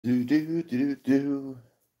Do, do, do, do.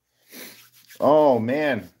 Oh,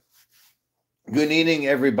 man. Good evening,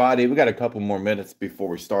 everybody. We got a couple more minutes before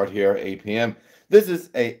we start here, 8 p.m. This is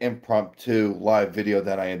a impromptu live video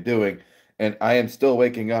that I am doing, and I am still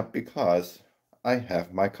waking up because I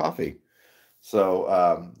have my coffee.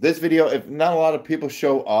 So this video, if not a lot of people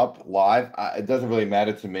show up live, it doesn't really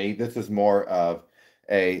matter to me. This is more of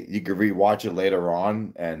you can rewatch it later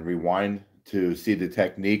on and rewind to see the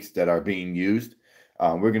techniques that are being used.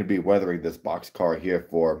 We're going to be weathering this boxcar here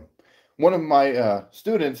for one of my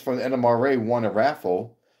students from the NMRA won a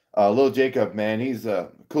raffle. Little Jacob, man, he's a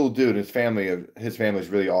cool dude. His family is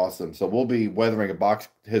really awesome. So we'll be weathering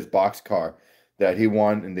his boxcar that he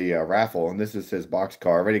won in the raffle, and this is his boxcar.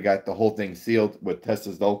 Already got the whole thing sealed with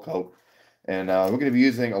Testa's dull coat, and we're going to be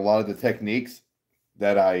using a lot of the techniques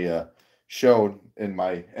that I showed in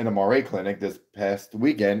my NMRA clinic this past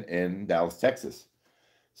weekend in Dallas, Texas.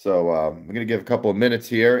 So I'm going to give a couple of minutes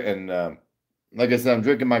here, and like I said, I'm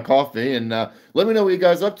drinking my coffee, and let me know what you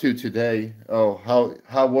guys up to today. Oh,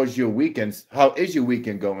 how was your weekend? How is your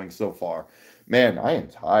weekend going so far? Man, I am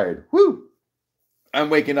tired. Whoo! I'm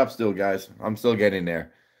waking up still, guys. I'm still getting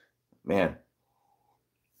there. Man.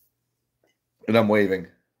 And I'm waving.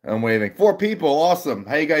 I'm waving. 4 people. Awesome.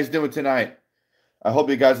 How you guys doing tonight? I hope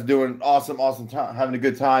you guys are doing awesome time, having a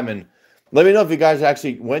good time. And let me know if you guys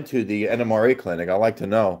actually went to the NMRA clinic. I'd like to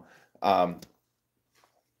know.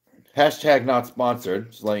 Hashtag not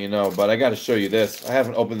sponsored, just letting you know. But I got to show you this. I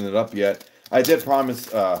haven't opened it up yet. I did promise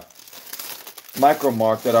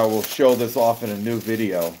Micromark that I will show this off in a new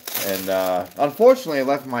video. And unfortunately, I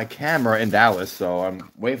left my camera in Dallas, so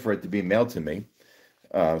I'm waiting for it to be mailed to me.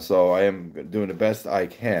 So I am doing the best I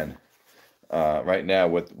can right now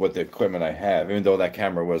with the equipment I have, even though that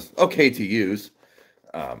camera was okay to use.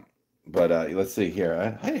 But let's see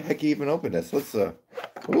here. How the heck can you even open this? Let's, ooh,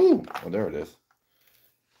 oh, there it is.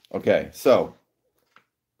 Okay, so,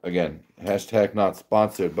 again, hashtag not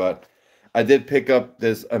sponsored, but I did pick up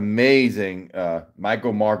this amazing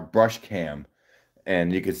Micromark brush cam.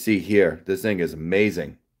 And you can see here, this thing is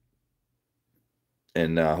amazing.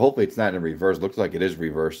 And hopefully it's not in reverse. Looks like it is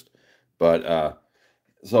reversed. But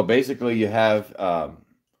so basically you have,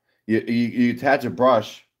 you attach a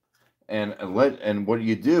brush and what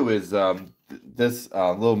you do is this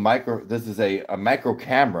this is a micro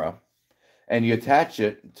camera, and you attach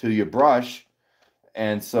it to your brush.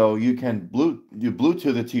 And so you can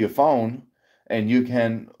Bluetooth it to your phone, and you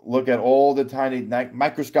can look at all the tiny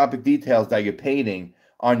microscopic details that you're painting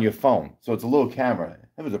on your phone. So it's a little camera.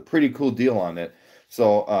 It was a pretty cool deal on it.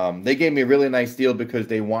 So they gave me a really nice deal because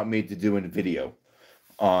they want me to do a video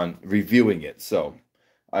on reviewing it. So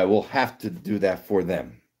I will have to do that for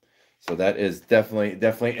them. So that is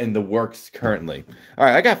definitely in the works currently. All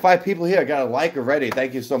right, I got 5 people here. I got a like already.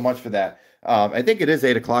 Thank you so much for that. I think it is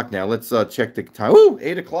 8 o'clock now. Let's check the time. Ooh,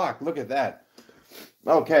 8 o'clock. Look at that.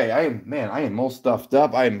 Okay, I am all stuffed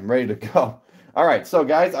up. I am ready to go. All right, so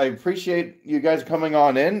guys, I appreciate you guys coming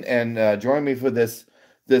on in and joining me for this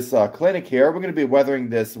clinic here. We're going to be weathering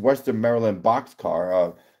this Western Maryland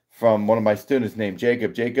boxcar from one of my students named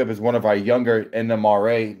Jacob. Jacob is one of our younger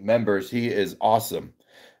NMRA members. He is awesome.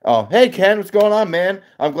 Oh, hey Ken, what's going on, man?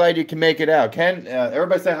 I'm glad you can make it out. Ken,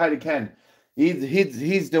 everybody say hi to Ken.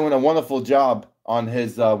 He's doing a wonderful job on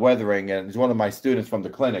his weathering, and he's one of my students from the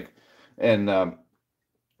clinic. And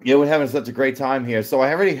yeah, we're having such a great time here. So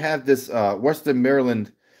I already have this Western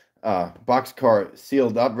Maryland boxcar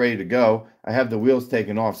sealed up, ready to go. I have the wheels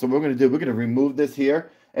taken off. So what we're going to do, we're going to remove this here.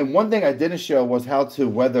 And one thing I didn't show was how to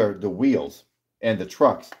weather the wheels and the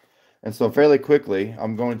trucks. And so fairly quickly,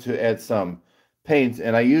 I'm going to add some paint.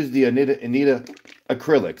 And I use the Anita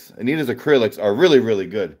acrylics. Anita's acrylics are really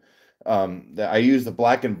good. I use the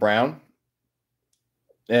black and brown.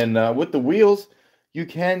 And with the wheels, you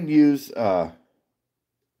can use, and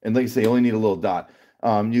like I say, you only need a little dot.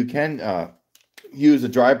 You can use a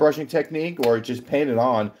dry brushing technique or just paint it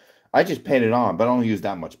on. I just paint it on, but I don't use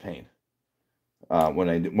that much paint when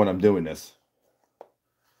I'm doing this.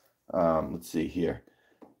 Let's see here.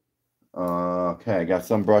 Okay, I got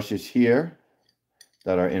some brushes here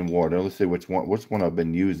that are in water. Let's see which one I've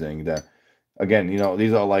been using. That again, you know,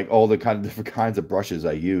 these are like all the kind of different kinds of brushes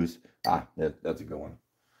I use. That's a good one.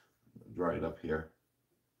 Dry it up here.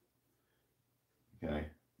 Okay,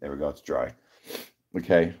 there we go. It's dry.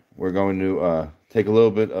 Okay, we're going to take a little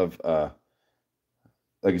bit of,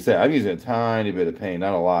 like I said, I'm using a tiny bit of paint,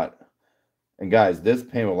 not a lot. And guys, this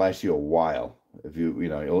paint will last you a while if you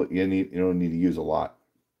don't need to use a lot.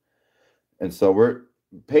 And so we're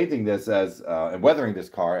painting this as and weathering this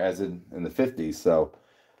car as in the 50s. So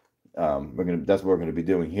that's what we're gonna be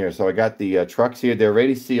doing here. So I got the trucks here. They're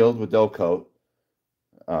already sealed with dull coat.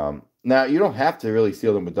 Now you don't have to really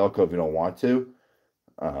seal them with Delco if you don't want to.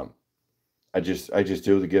 Um, I just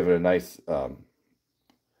do to give it a nice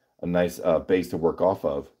base to work off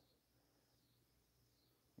of.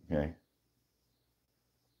 Okay.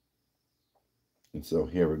 And so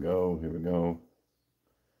here we go. Here we go.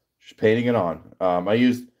 Just painting it on. I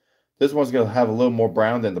used this one's gonna have a little more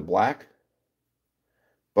brown than the black,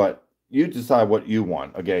 but you decide what you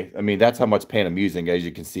want. Okay. I mean, that's how much paint I'm using, as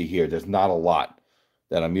you can see here. There's not a lot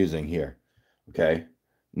that I'm using here. Okay.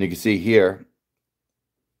 And you can see here,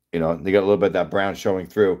 you know, they got a little bit of that brown showing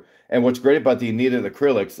through. And what's great about the Anita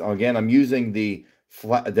acrylics, again, I'm using the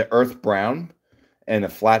earth brown and a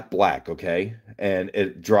flat black, okay? And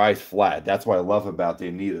it dries flat. That's what I love about the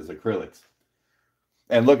Anita's acrylics.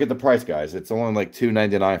 And look at the price, guys. It's only like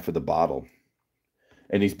 $2.99 for the bottle.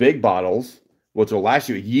 And these big bottles, which will last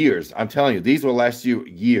you years. I'm telling you, these will last you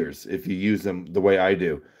years if you use them the way I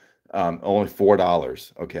do. Only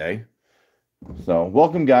 $4, okay? So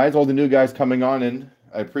welcome, guys. All the new guys coming on in.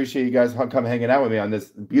 I appreciate you guys come hanging out with me on this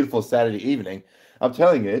beautiful Saturday evening. I'm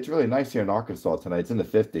telling you, it's really nice here in Arkansas tonight. It's in the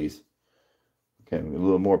 50s. Okay, a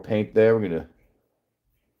little more paint there. We're going to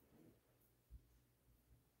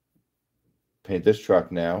paint this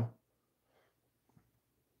truck now.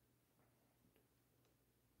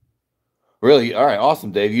 Really? All right,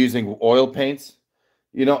 awesome, Dave. Using oil paints.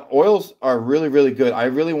 You know, oils are really, really good. I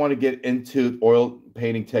really want to get into oil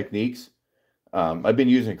painting techniques. I've been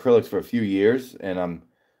using acrylics for a few years, and I'm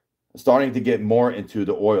starting to get more into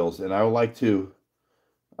the oils. And I would like to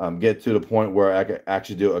get to the point where I could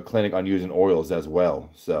actually do a clinic on using oils as well.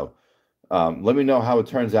 So let me know how it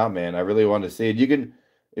turns out, man. I really want to see it. You can,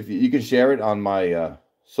 if you can share it on my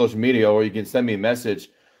social media, or you can send me a message,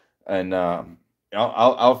 and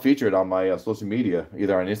I'll feature it on my social media,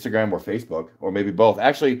 either on Instagram or Facebook, or maybe both.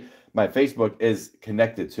 Actually, my Facebook is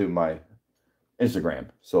connected to my Instagram,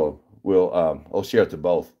 so I'll share it to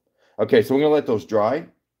both. Okay, so we're gonna let those dry,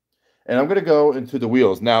 and I'm gonna go into the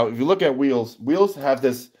wheels. Now, if you look at wheels have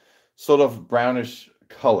this sort of brownish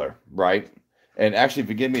color, right? And actually, if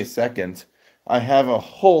you give me a second, I have a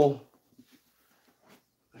whole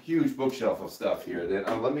huge bookshelf of stuff here. Then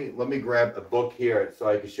let me grab a book here so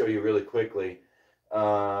I can show you really quickly.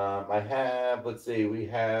 I have, let's see, we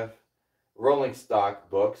have rolling stock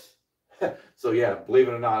books. So yeah, believe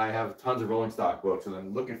it or not, I have tons of rolling stock books, and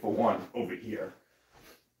I'm looking for one over here.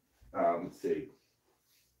 Let's see.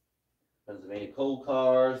 Pennsylvania coal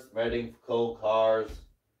cars, Reading coal cars,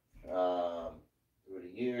 through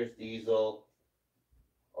the years, diesel,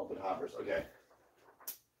 open hoppers. Okay.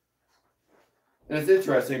 And it's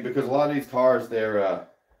interesting because a lot of these cars, they're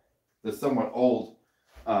somewhat old,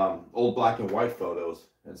 old black and white photos,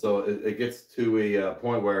 and so it gets to a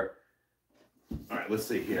point where. All right, let's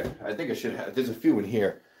see here. I think I should have, there's a few in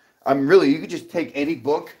here. You could just take any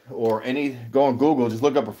book or go on Google, just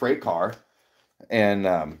look up a freight car, and,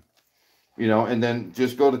 you know, and then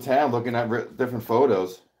just go to town looking at different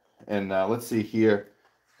photos. And let's see here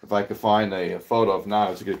if I could find a photo. If not,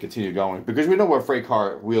 I'm just going to continue going, because we know what freight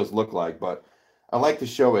car wheels look like, but I like to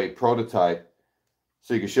show a prototype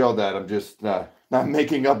so you can show that I'm just not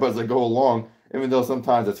making up as I go along. Even though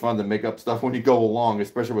sometimes it's fun to make up stuff when you go along,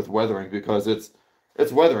 especially with weathering, because it's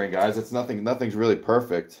weathering, guys. It's nothing's really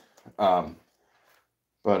perfect. But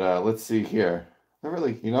let's see here. I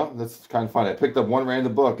really, you know, that's kind of fun. I picked up one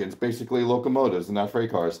random book, and it's basically locomotives and not freight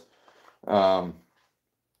cars.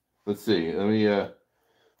 Let's see. Let me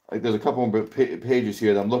like there's a couple of pages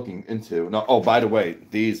here that I'm looking into. Now, oh, by the way,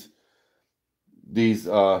 these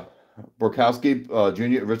Borkowski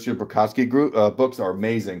Richard Borkowski group books are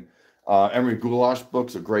amazing. Emery Goulash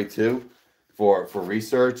books are great too for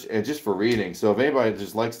research and just for reading. So if anybody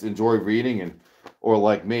just likes to enjoy reading, or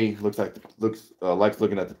like me likes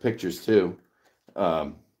looking at the pictures too,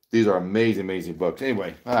 these are amazing books.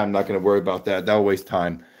 Anyway, I'm not going to worry about that. That'll waste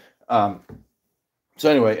time. So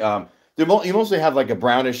anyway, you mostly have like a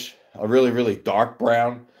brownish, a really dark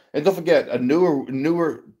brown. And don't forget, a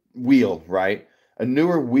newer wheel, right? A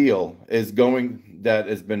newer wheel that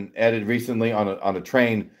has been added recently on a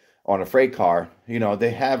train. On a freight car, you know,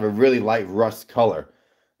 they have a really light rust color,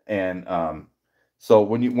 and so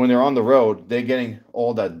when they're on the road, they're getting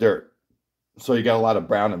all that dirt. So you got a lot of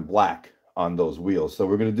brown and black on those wheels. So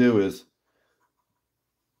what we're gonna do is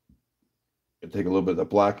take a little bit of the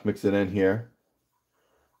black, mix it in here.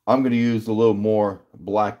 I'm gonna use a little more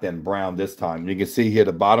black than brown this time. You can see here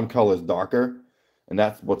the bottom color is darker, and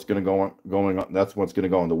that's what's gonna go on. That's what's gonna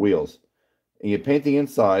go on the wheels. And you paint the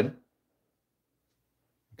inside.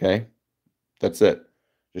 Okay, that's it.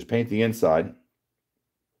 Just paint the inside.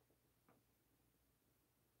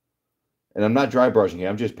 And I'm not dry brushing it,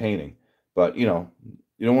 I'm just painting. But, you know,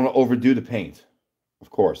 You don't want to overdo the paint,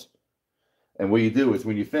 of course. And what you do is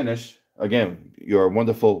when you finish, again, your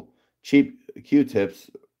wonderful cheap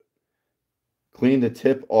Q-tips, clean the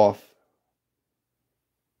tip off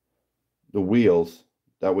the wheels.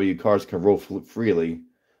 That way your cars can roll freely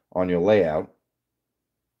on your layout.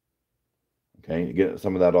 Okay, you get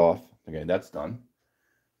some of that off. Okay, that's done.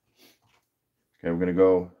 Okay, we're going to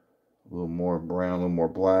go a little more brown, a little more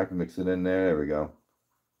black, mix it in there. There we go.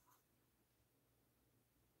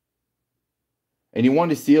 And you want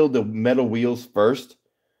to seal the metal wheels first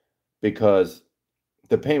because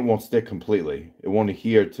the paint won't stick completely. It won't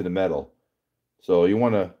adhere to the metal. So you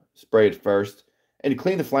want to spray it first. And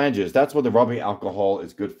clean the flanges. That's what the rubbing alcohol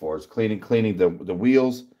is good for. It's cleaning the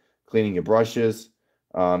wheels, cleaning your brushes,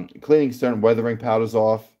 cleaning certain weathering powders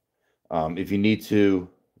off. If you need to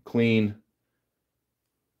clean,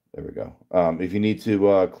 there we go. If you need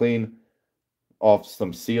to clean off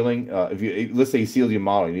some sealing, let's say you sealed your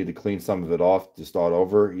model, you need to clean some of it off to start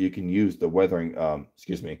over. You can use the weathering.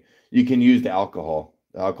 You can use the alcohol.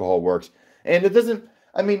 The alcohol works, and it doesn't.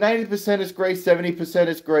 I mean, 90% is great, 70%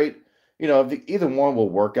 is great. You know, either one will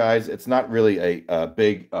work, guys. It's not really a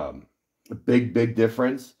big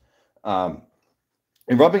difference. And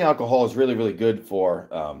rubbing alcohol is really, really good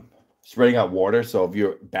for spreading out water. So if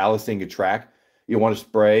you're ballasting your track, you want to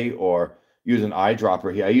spray or use an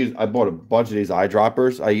eyedropper here. I bought a bunch of these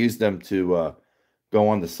eyedroppers. I use them to go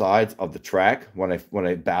on the sides of the track when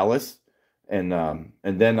I ballast, and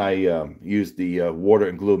then I use the water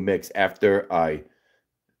and glue mix after I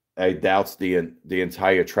douse the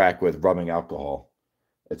entire track with rubbing alcohol.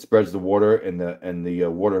 It spreads the water and the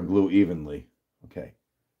water and glue evenly. Okay.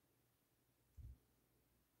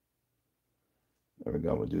 There we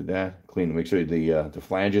go. We'll do that. Clean. Make sure the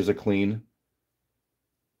flanges are clean.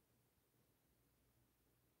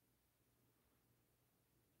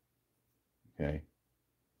 Okay.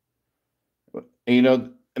 And, you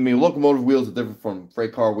know, I mean, locomotive wheels are different from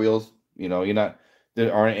freight car wheels. You know,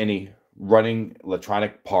 there aren't any running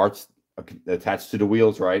electronic parts attached to the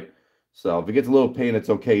wheels, right? So if it gets a little pain,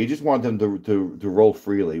 it's okay. You just want them to roll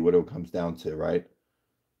freely, what it comes down to, right?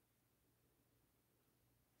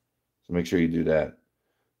 So make sure you do that.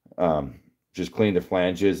 Just clean the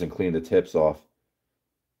flanges and clean the tips off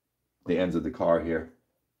the ends of the car here.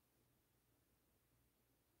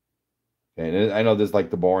 Okay, and I know this is like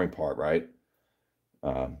the boring part, right?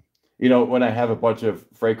 You know, when I have a bunch of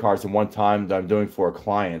freight cars in one time that I'm doing for a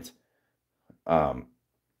client,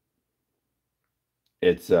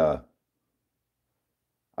 it's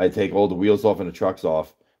I take all the wheels off and the trucks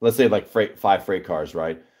off. Let's say like 5 freight cars,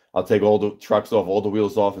 right? I'll take all the trucks off, all the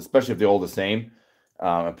wheels off, especially if they're all the same.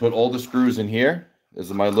 I put all the screws in here. This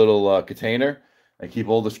is my little container. I keep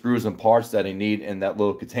all the screws and parts that I need in that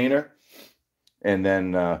little container, and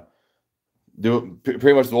then do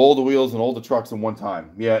pretty much all the wheels and all the trucks in one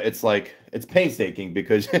time. Yeah, it's painstaking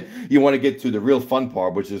because you want to get to the real fun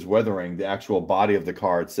part, which is weathering the actual body of the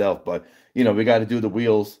car itself. But you know, we got to do the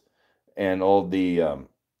wheels and all the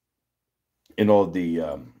what do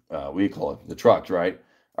you call it, the trucks, right?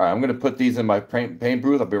 All right, I'm gonna put these in my paint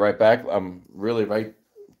booth. I'll be right back. I'm really right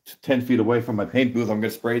 10 feet away from my paint booth. I'm gonna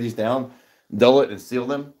spray these down, dull it, and seal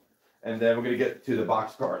them, and then we're gonna get to the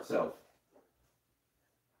boxcar itself.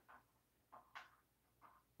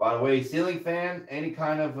 By the way, ceiling fan, any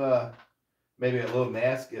kind of maybe a little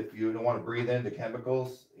mask if you don't want to breathe in the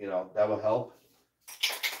chemicals, you know, that will help.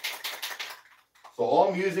 So all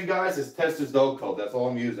I'm using, guys, is Testors Dough Coat. That's all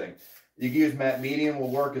I'm using. You can use matte medium, will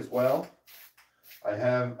work as well. I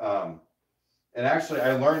have, and actually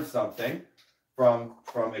I learned something from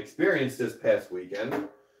experience this past weekend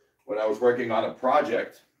when I was working on a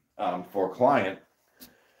project for a client.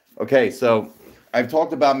 Okay, so I've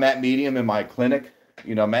talked about matte medium in my clinic.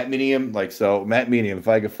 You know, matte medium, matte medium, if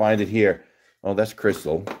I could find it here. Oh, that's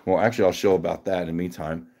crystal. Well, actually, I'll show about that in the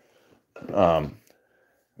meantime.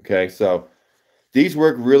 Okay, so these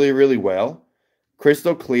work really, really well.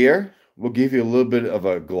 Crystal clear will give you a little bit of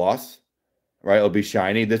a gloss, right? It'll be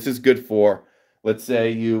shiny. This is good for, let's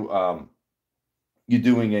say you're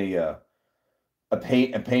doing a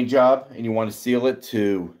paint job and you want to seal it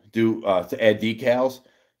to add decals.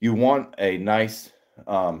 You want a nice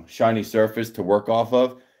shiny surface to work off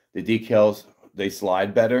of. The decals, they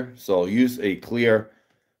slide better, so use a clear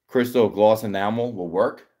crystal gloss enamel will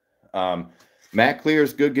work. Matte clear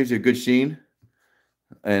is good, gives you a good sheen.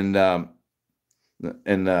 And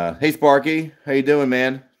hey Sparky, how you doing,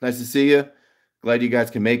 man? Nice to see you. Glad you guys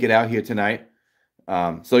can make it out here tonight.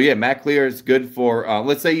 So yeah, matte clear is good for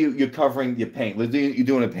let's say you're covering your paint. Let's say you're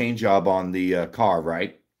doing a paint job on the car,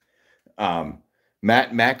 right?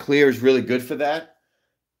 Matte clear is really good for that.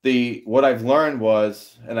 what I've learned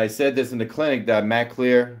was, and I said this in the clinic, that matte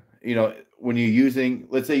clear, when you're using,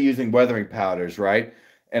 let's say using weathering powders, right?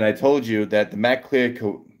 And I told you that the matte clear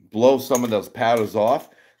could blow some of those powders off.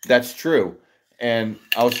 That's true. And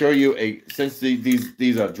I'll show you since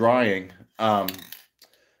these are drying,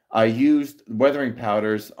 I used weathering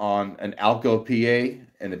powders on an Alco PA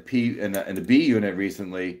and a B unit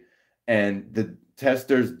recently, and the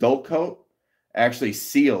tester's dull coat actually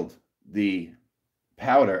sealed the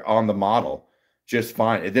powder on the model just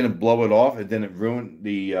fine. It didn't blow it off. It didn't ruin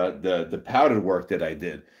the powdered work that I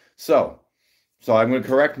did. So I'm going to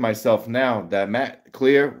correct myself now. That matte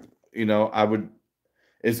clear,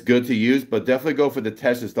 it's good to use, but definitely go for the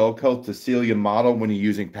tester's dull coat to seal your model when you're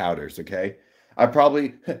using powders. Okay. I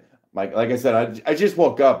probably, like I said, I just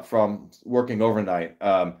woke up from working overnight.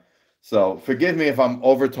 So forgive me if I'm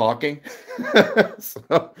over talking.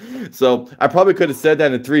 so I probably could have said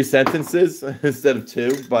that in 3 sentences instead of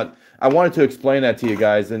 2, but I wanted to explain that to you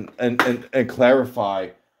guys and clarify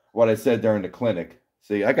what I said during the clinic.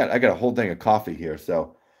 See, I got a whole thing of coffee here,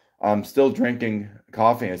 so I'm still drinking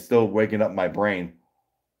coffee and still waking up my brain.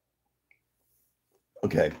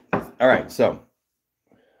 Okay. All right. So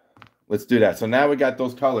let's do that. So now we got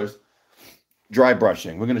those colors. Dry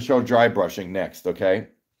brushing. We're going to show dry brushing next. Okay.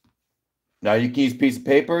 Now you can use a piece of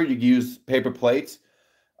paper. You can use paper plates.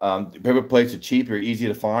 Paper plates are cheap. They're easy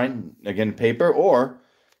to find. Again, paper, or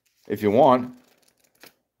if you want,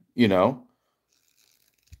 yes,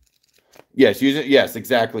 use it. Yes,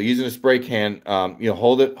 exactly. Using a spray can,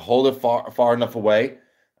 hold it far enough away.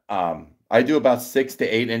 I do about 6 to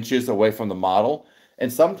 8 inches away from the model.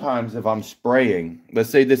 And sometimes if I'm spraying, let's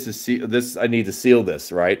say I need to seal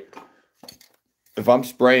this, right? If I'm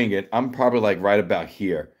spraying it, I'm probably like right about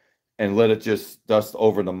here, and let it just dust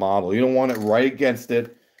over the model. You don't want it right against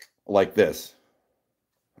it like this.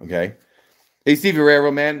 Okay. Hey, Stevie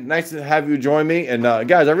Raro, man. Nice to have you join me. And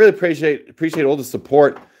guys, I really appreciate all the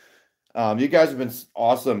support. You guys have been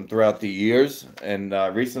awesome throughout the years. And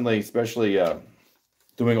recently, especially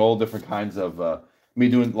doing all different kinds of, me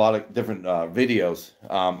doing a lot of different videos.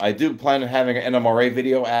 I do plan on having an NMRA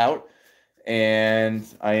video out. And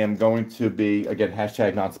I am going to be, again,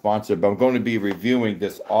 hashtag not sponsored, but I'm going to be reviewing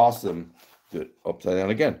this awesome, upside down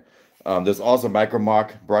again, this awesome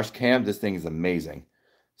Micromark brush cam. This thing is amazing.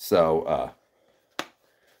 So,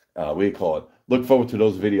 what do you call it? Look forward to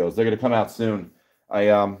those videos. They're going to come out soon. I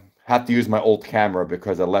have to use my old camera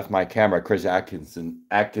because I left my camera at Chris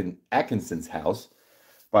Atkinson's house.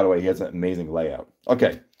 By the way, he has an amazing layout.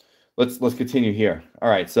 Okay, let's continue here. All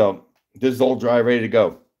right, so this is all dry, ready to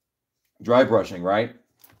go. Dry brushing, right?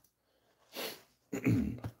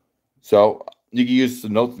 So you can use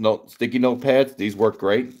the sticky notepads. These work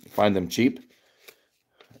great. Find them cheap.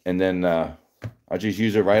 And then I just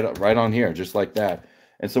use it right on here, just like that.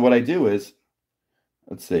 And so what I do is,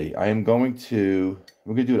 let's see, we're going to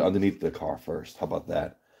do it underneath the car first. How about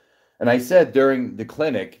that? And I said during the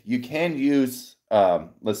clinic, you can use,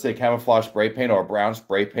 let's say, camouflage spray paint or brown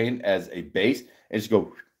spray paint as a base, and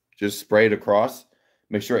just spray it across.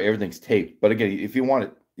 Make sure everything's taped. But again, if you want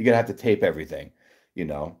it, you're going to have to tape everything,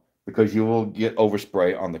 because you will get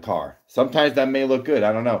overspray on the car. Sometimes that may look good.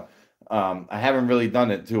 I don't know. I haven't really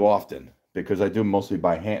done it too often because I do mostly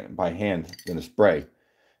by hand in a spray.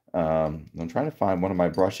 I'm trying to find one of my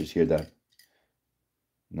brushes here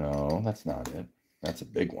no, that's not it. That's a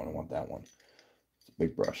big one. I want that one. It's a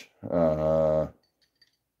big brush.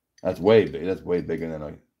 That's way big. That's way bigger than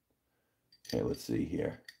okay, let's see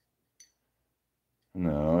here.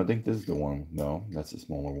 No, I think this is the one. No, that's a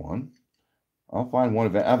smaller one. I'll find one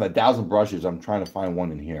of it. I have 1,000 brushes. I'm trying to find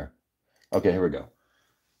one in here. Okay, here we go.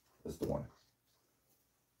 This is the one.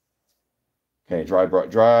 Okay,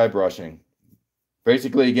 dry brushing.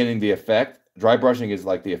 Basically, getting the effect. Dry brushing is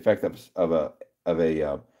like the effect of a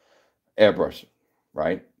airbrush,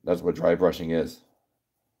 right? That's what dry brushing is.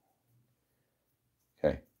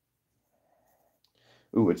 Okay.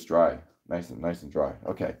 Ooh, it's dry. Nice and dry.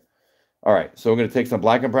 Okay. All right, so we're going to take some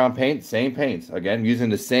black and brown paint, same paints. Again,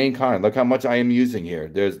 using the same kind. Look how much I am using here.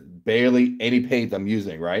 There's barely any paint I'm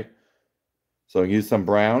using, right? So use some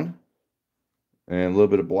brown and a little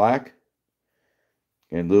bit of black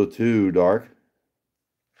and a little too dark.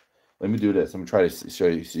 Let me do this. I'm going to try to show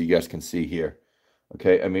you so you guys can see here.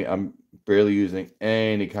 Okay, I mean, I'm barely using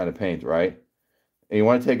any kind of paint, right? And you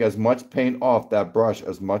want to take as much paint off that brush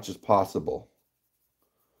as much as possible.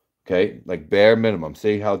 Okay, like bare minimum.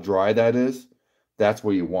 See how dry that is? That's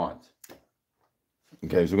what you want.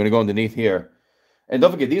 Okay, so we're gonna go underneath here, and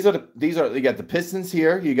don't forget these are you got the pistons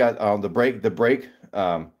here. You got the brake.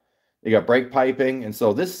 You got brake piping, and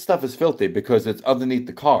so this stuff is filthy because it's underneath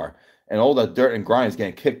the car. and all that dirt and grime is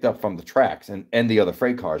getting kicked up from the tracks and the other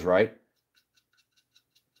freight cars, right?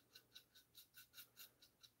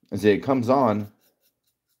 And see, it comes on,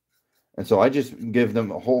 and so I just give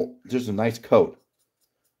them just a nice coat.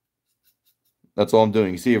 That's all I'm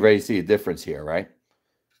doing. You see, you already see a difference here, right?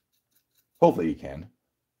 Hopefully you can.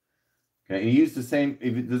 Okay, you use the same,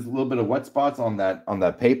 if there's a little bit of wet spots on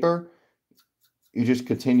that paper, you just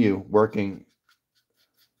continue working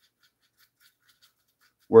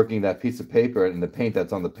that piece of paper and the paint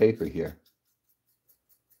that's on the paper here.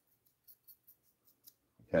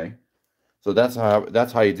 Okay, so that's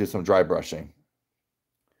how you do some dry brushing.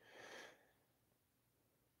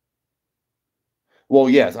 Well,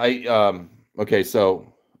 yes, okay, so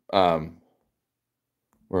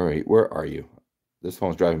where are you? This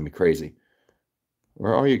phone's driving me crazy.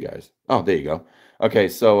 Where are you guys? Oh, there you go. Okay,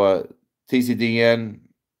 so TCDN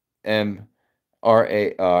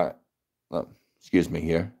NMRA excuse me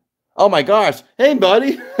here. Oh my gosh. Hey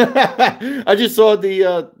buddy. I just saw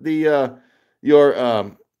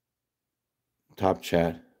your top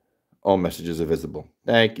chat. All messages are visible.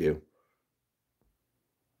 Thank you.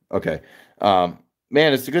 Okay. Man,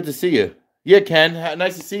 it's good to see you. Yeah, Ken.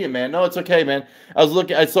 Nice to see you, man. No, it's okay, man. I was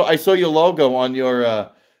looking. I saw your logo on your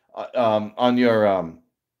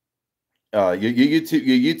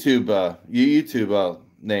YouTube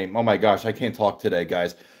name. Oh my gosh, I can't talk today,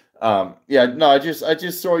 guys. Yeah, no, I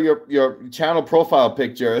just saw your channel profile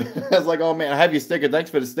picture. I was like, oh man, I have your sticker. Thanks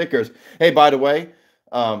for the stickers. Hey, by the way,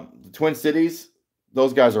 the Twin Cities,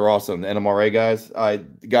 those guys are awesome. The NMRA guys.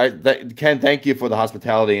 Ken, thank you for the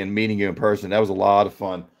hospitality and meeting you in person. That was a lot of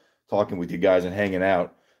fun talking with you guys and hanging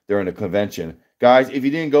out during the convention. Guys, if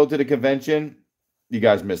you didn't go to the convention, you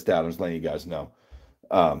guys missed out. I'm just letting you guys know.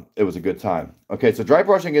 It was a good time. Okay, so dry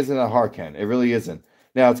brushing isn't that hard, Ken. It really isn't.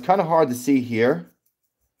 Now, it's kind of hard to see here.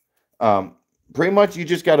 Pretty much you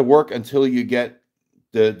just got to work until you get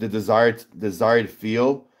the desired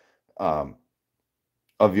feel of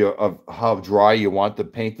how dry you want the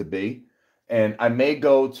paint to be. And I may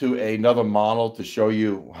go to another model to show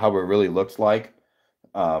you how it really looks like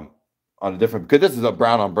on a different, because this is a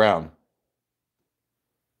brown on brown.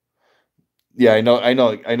 Yeah, I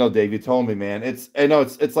know, Dave. You told me, man. It's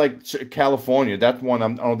like California. That's one I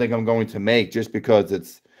don't think I'm going to make just because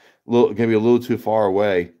it's gonna be a little too far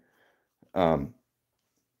away. But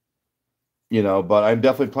I'm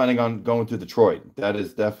definitely planning on going to Detroit. That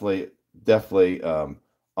is definitely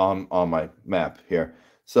on my map here.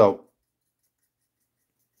 So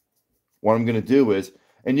what I'm gonna do is,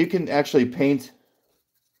 and you can actually paint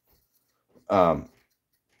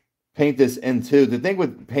this in too. The thing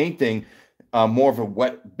with painting more of a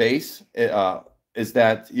wet base is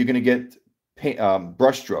that you're going to get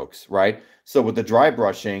brush strokes, right? So with the dry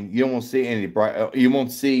brushing, you won't see you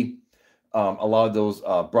won't see a lot of those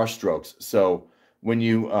brush strokes. So when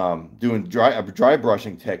you doing dry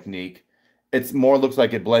brushing technique, it's more looks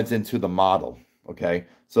like it blends into the model. Okay,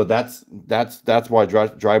 so that's why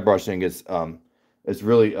dry brushing is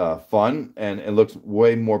really fun, and it looks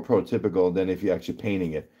way more prototypical than if you're actually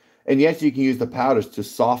painting it. And yes, you can use the powders to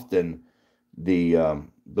soften the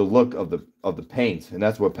look of the paint, and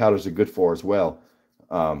that's what powders are good for as well.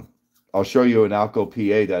 I'll show you an Alco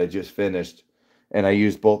PA that I just finished, and I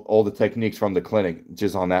used all the techniques from the clinic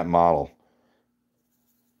just on that model.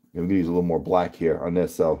 I'm gonna use a little more black here on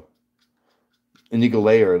this, and you can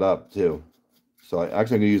layer it up too. So I'm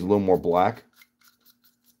gonna use a little more black.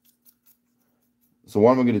 So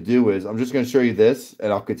what I'm gonna do is I'm just gonna show you this,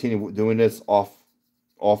 and I'll continue doing this off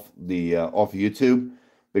YouTube,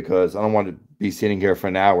 because I don't want to be sitting here for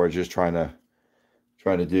an hour just trying to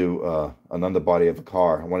do an underbody of a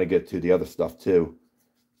car. I want to get to the other stuff too.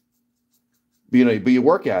 But you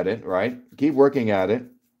work at it, right? Keep working at it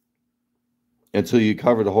until you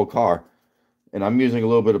cover the whole car. And I'm using a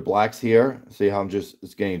little bit of blacks here. See how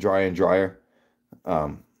it's getting drier and drier.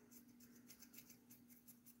 I'm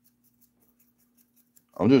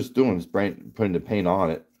just doing this, putting the paint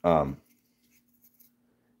on it.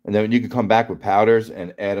 And then you can come back with powders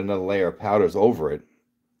and add another layer of powders over it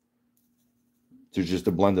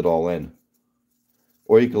to blend it all in.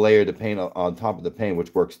 Or you can layer the paint on top of the paint,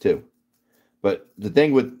 which works too. But the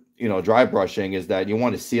thing with dry brushing is that you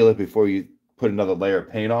want to seal it before you put another layer of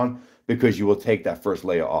paint on, because you will take that first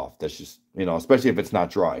layer off. That's just, especially if it's not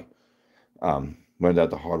dry. Learned that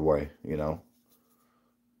the hard way,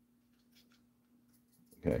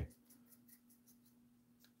 Okay.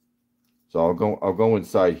 So I'll go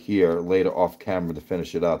inside here later off camera to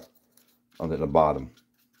finish it up under the bottom.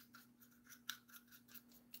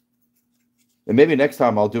 And maybe next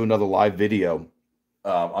time I'll do another live video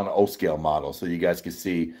on an O-scale model so you guys can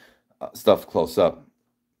see stuff close up.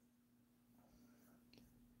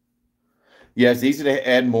 Yeah, it's easy to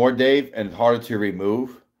add more, Dave, and harder to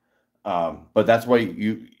remove. But that's why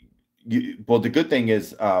well, the good thing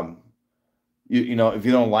is, you know, if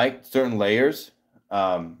you don't like certain layers,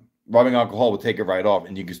 rubbing alcohol will take it right off,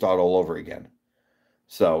 and you can start all over again.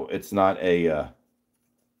 So it's not a,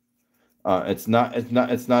 it's not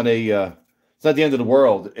the end of the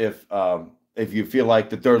world if you feel like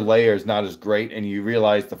the third layer is not as great, and you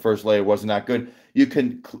realize the first layer wasn't that good. You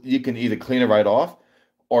can either clean it right off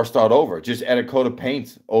or start over. Just add a coat of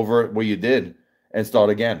paint over what you did and start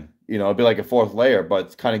again. You know, it'd be like a fourth layer, but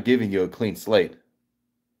it's kind of giving you a clean slate.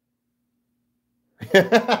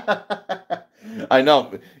 I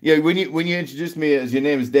know. Yeah, when you introduce me as your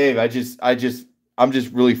name is Dave, I'm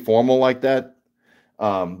just really formal like that.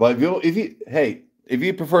 But if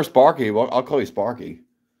you prefer Sparky, well, I'll call you Sparky.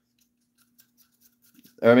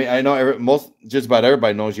 I mean, I know just about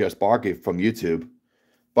everybody knows you as Sparky from YouTube.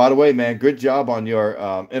 By the way, man, good job on your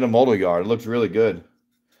intermodal yard. It looks really good.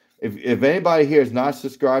 If anybody here is not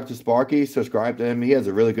subscribed to Sparky, subscribe to him. He has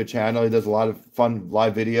a really good channel. He does a lot of fun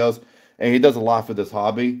live videos, and he does a lot for this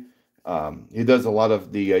hobby. He does a lot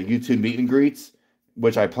of the YouTube meet and greets,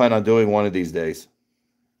 which I plan on doing one of these days.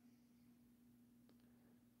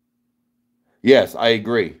 Yes, I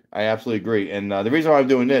agree. I absolutely agree. And the reason why I'm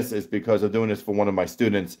doing this is because I'm doing this for one of my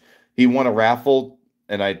students. He won a raffle,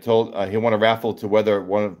 and I told he won a raffle to whether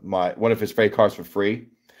one of his freight cars for free.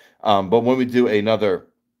 But when we do a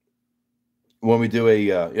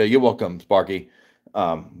yeah, you're welcome, Sparky.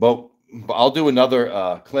 But I'll do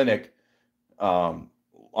another clinic on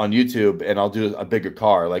YouTube, and I'll do a bigger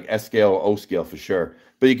car, like S scale or O scale for sure.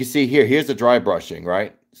 But you can see here, here's the dry brushing,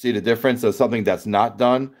 right? See the difference of something that's not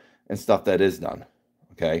done and stuff that is done.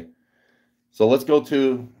 Okay, so let's go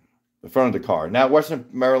to the front of the car. Now, Western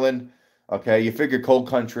Maryland, okay, you figure cold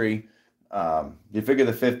country, you figure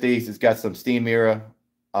the 50s, it's got some steam era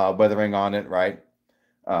weathering on it, right?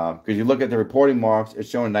 Because you look at the reporting marks, it's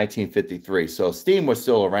showing 1953. So steam was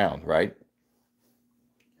still around, right?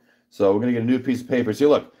 So we're going to get a new piece of paper. See,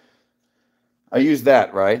 look, I use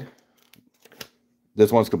that, right?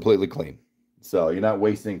 This one's completely clean. So you're not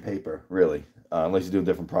wasting paper, really, unless you're doing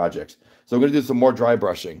different projects. So we're going to do some more dry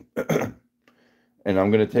brushing. And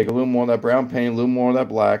I'm going to take a little more of that brown paint, a little more of that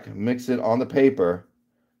black, mix it on the paper,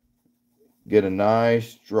 get a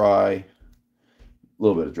nice dry,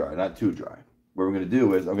 little bit of dry, not too dry. What we're going to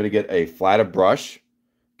do is I'm going to get a flatter brush.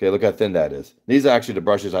 Okay, look how thin that is. These are actually the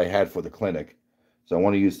brushes I had for the clinic. So I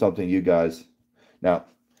want to use something you guys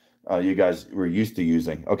were used to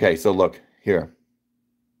using. Okay, so look here.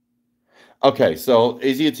 Okay, so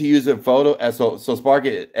easier to use a photo. So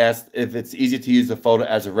Sparky asked if it's easy to use a photo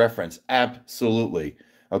as a reference. Absolutely.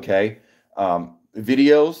 Okay.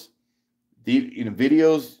 Videos,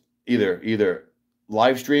 videos either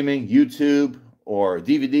live streaming, YouTube, or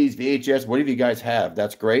DVDs, VHS, whatever you guys have.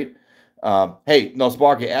 That's great. Hey, no,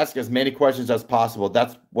 Sparky, ask as many questions as possible.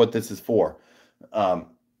 That's what this is for.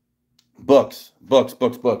 Books.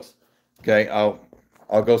 Okay, I'll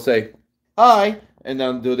go say hi, and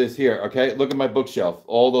then do this here. Okay, look at my bookshelf.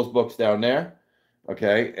 All those books down there.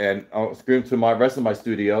 Okay, and I'll scream to my rest of my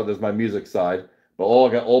studio. There's my music side, but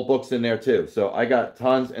I got all books in there too. So I got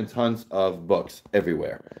tons and tons of books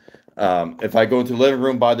everywhere. If I go into the living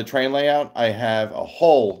room by the train layout, I have a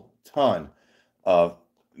whole ton of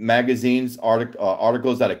magazines,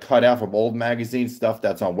 articles that I cut out from old magazines, stuff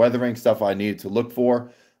that's on weathering, stuff I needed to look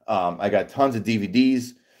for. I got tons of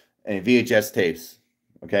DVDs and VHS tapes.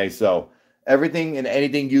 Okay, so everything and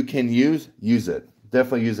anything you can use it.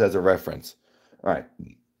 Definitely use it as a reference. All right,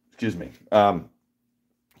 excuse me. So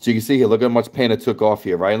you can see here, look how much paint I took off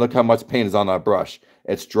here, right? Look how much paint is on that brush.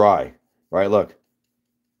 It's dry, right? Look.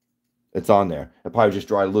 It's on there. I probably just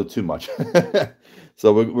dried a little too much.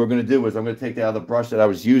 So what we're going to do is I'm going to take the other brush that I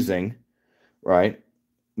was using, right?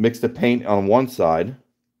 Mix the paint on one side.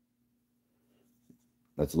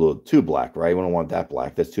 That's a little too black, right? We don't want that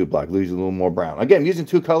black. That's too black. Lose a little more brown. Again, I'm using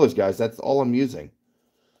two colors, guys. That's all I'm using.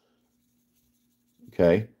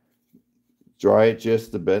 Okay. Dry it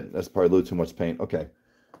just a bit. That's probably a little too much paint. Okay.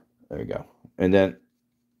 There we go. And then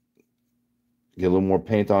get a little more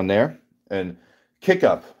paint on there. And kick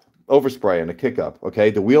up. Overspray and a kick up.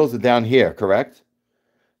 Okay. The wheels are down here, correct?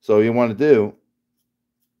 So what you want to do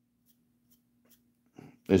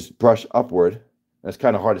is brush upward. That's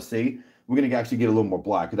kind of hard to see. We're going to actually get a little more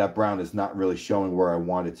black. That brown is not really showing where I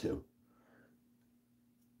want it to.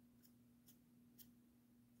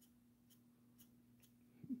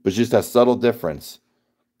 But just that subtle difference.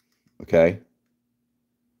 Okay.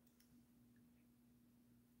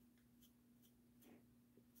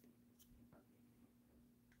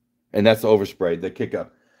 And that's the overspray, the kick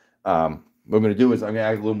up. what I'm going to do is I'm going to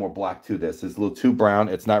add a little more black to this. It's a little too brown.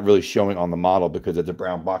 It's not really showing on the model because it's a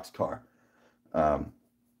brown boxcar.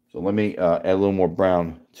 So let me add a little more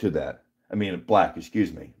brown to that. I mean, black,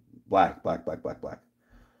 excuse me. Black, black, black, black, black.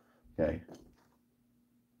 Okay.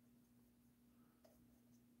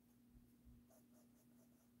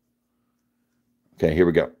 Okay, here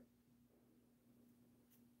we go.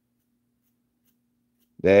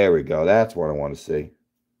 There we go. That's what I want to see.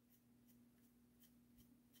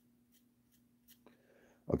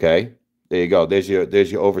 Okay, there you go. There's your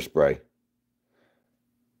overspray.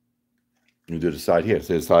 You do the side here.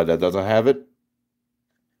 See the side that doesn't have it,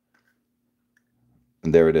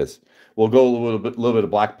 and there it is. We'll go a little bit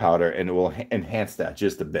of black powder, and it will enhance that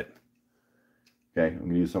just a bit. Okay, I'm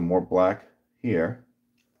gonna use some more black here.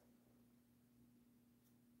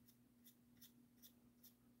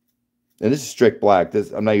 And this is strict black.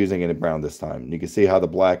 I'm not using any brown this time. You can see how the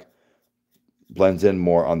black blends in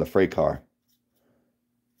more on the freight car.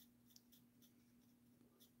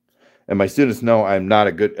 And my students know I'm not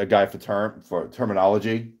a guy for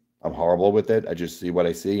terminology. I'm horrible with it. I just see what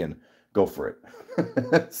I see and go for it.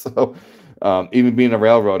 So even being a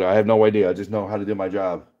railroader, I have no idea. I just know how to do my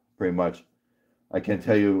job pretty much. I can't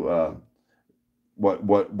tell you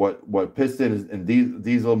what piston and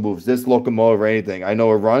diesel moves this locomotive or anything. I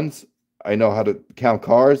know it runs. I know how to count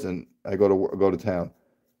cars, and I go to town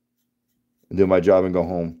and do my job and go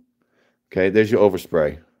home. Okay, there's your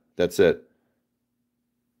overspray. That's it.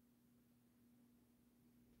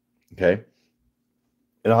 Okay,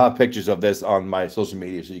 and I'll have pictures of this on my social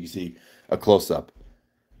media so you can see a close-up.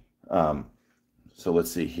 So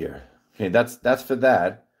let's see here. Okay, that's for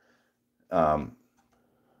that. All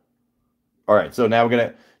right, so now we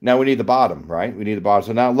need the bottom, right? We need the bottom.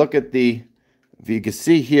 So now look at if you can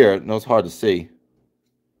see here, no, it's hard to see.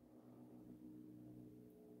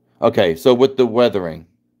 Okay, so with the weathering,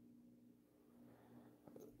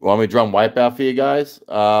 want me to drum wipeout for you guys?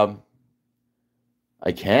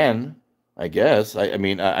 I can, I guess. I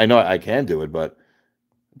mean, I know I can do it, but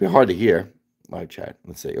it'd be hard to hear. Live chat.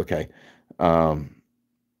 Let's see. Okay. All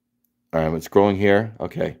right, I'm scrolling here.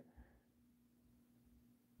 Okay.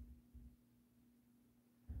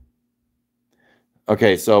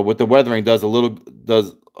 Okay, so with the weathering does a little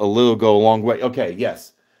go a long way. Okay,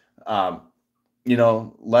 yes. You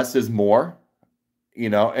know, less is more, you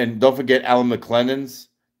know, and don't forget Alan McLennan's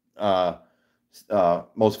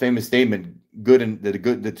most famous statement,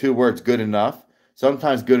 the two words good enough.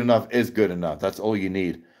 Sometimes good enough is good enough. That's all you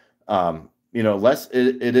need. You know, less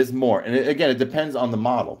it is more. And again, it depends on the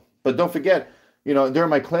model. But don't forget, you know, during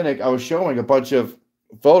my clinic, I was showing a bunch of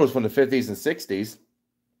photos from the 50s and 60s.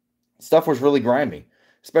 Stuff was really grimy,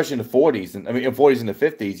 especially in the 40s. And I mean, in 40s and the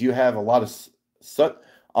 50s, you have a lot of soot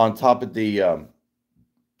on top of the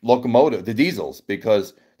locomotive, the diesels,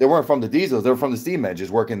 because they weren't from the diesels. They were from the steam engines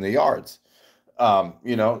working in the yards.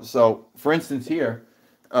 You know, so for instance here,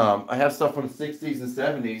 I have stuff from the 60s and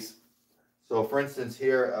 70s. So for instance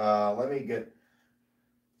here, let me get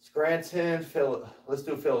Scranton, let's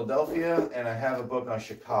do Philadelphia, and I have a book on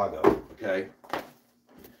Chicago, okay?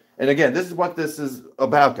 And again, this is what this is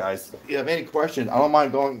about, guys. If you have any questions, I don't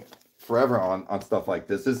mind going forever on stuff like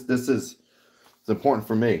this. It's important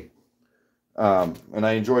for me. And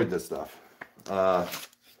I enjoyed this stuff.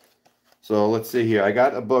 So let's see here. I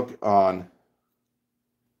got a book on...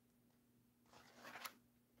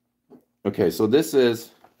 Okay, so this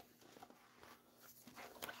is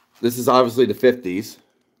obviously the 50s.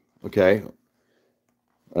 Okay.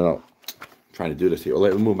 I'm trying to do this here.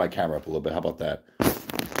 Let me move my camera up a little bit. How about that?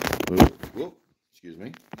 Whoop, excuse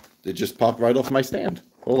me. It just popped right off my stand.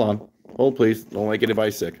 Hold on. Hold, please. Don't make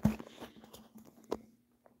anybody sick.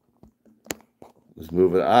 Let's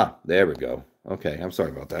move it. Ah, there we go. Okay, I'm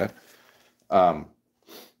sorry about that.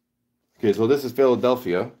 Okay, so this is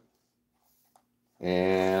Philadelphia.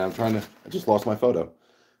 And I just lost my photo.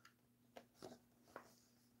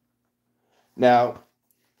 Now,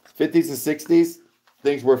 50s and 60s,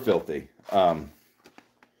 things were filthy.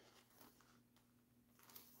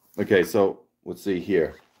 Okay, so let's see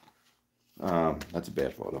here. That's a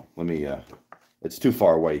bad photo. Let me, it's too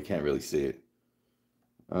far away. You can't really see it.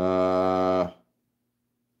 Let's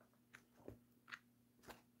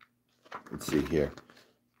see here.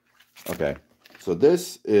 Okay, so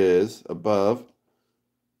this is above.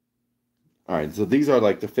 All right, so these are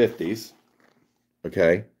like the 50s.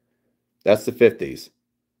 Okay, that's the 50s.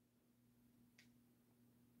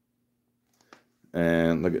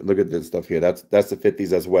 And look at this stuff here. That's the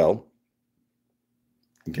 50s as well.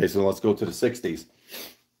 Okay, so let's go to the 60s.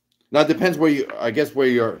 Now it depends where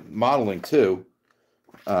you're modeling too.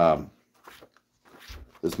 It's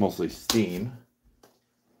mostly steam.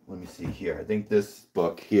 let me see here. I think this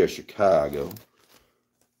book here, Chicago.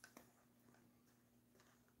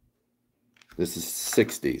 This is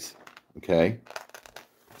 60s. Okay.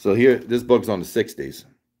 So here, this book's on the 60s.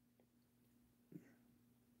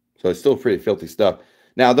 So it's still pretty filthy stuff.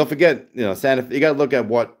 Now, don't forget, you know, Santa Fe, you got to look at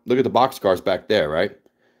the boxcars back there, right?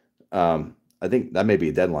 I think that may be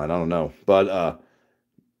a deadline. I don't know. But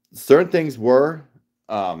certain things were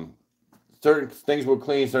clean.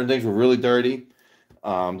 Certain things were really dirty.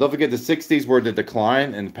 Don't forget the 60s were the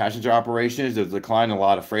decline in passenger operations. There's a decline in a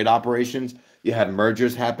lot of freight operations. You had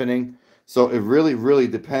mergers happening. So it really, really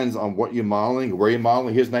depends on what you're modeling, where you're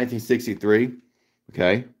modeling. Here's 1963.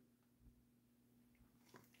 Okay.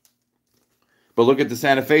 But look at the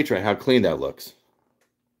Santa Fe tray, how clean that looks.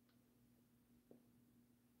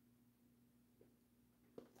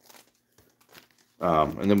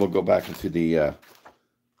 And then we'll go back into the, I'm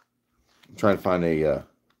trying to find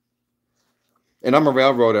and I'm a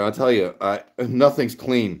railroader, I'll tell you, nothing's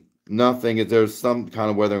clean. Nothing, there's some kind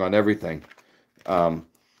of weathering on everything. And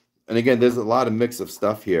again, there's a lot of mix of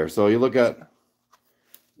stuff here. So you look at,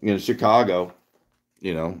 you know, Chicago,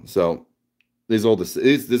 you know, so this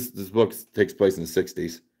book takes place in the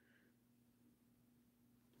 60s.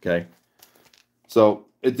 Okay. So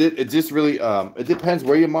it just really it depends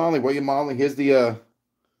where you're modeling. Here's the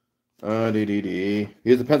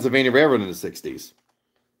here's the Pennsylvania Railroad in the 60s.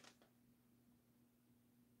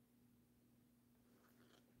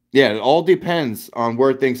 Yeah, it all depends on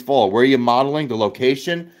where things fall, where you're modeling, the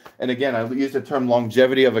location. And again, I use the term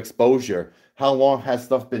longevity of exposure. How long has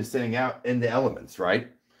stuff been sitting out in the elements,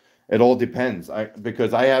 right? It all depends.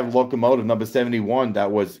 Because I have locomotive number 71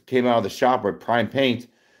 that came out of the shop with prime paint,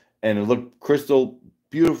 and it looked crystal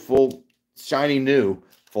beautiful, shiny new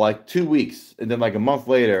for like 2 weeks, and then like a month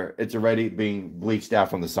later, it's already being bleached out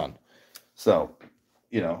from the sun. So,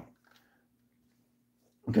 you know.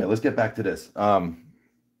 Okay, let's get back to this.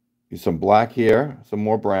 Some black here, some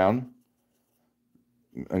more brown.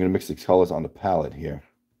 I'm going to mix the colors on the palette here.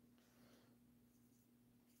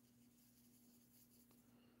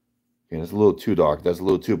 Okay, that's a little too dark. That's a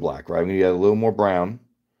little too black, right? I'm going to get a little more brown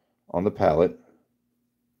on the palette.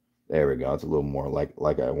 There we go. It's a little more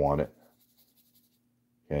like I want it.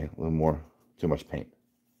 Okay, a little more, too much paint.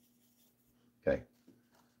 Okay.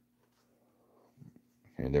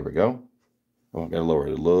 And there we go. Oh, I got to lower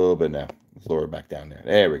it a little bit now. Let's lower it back down there.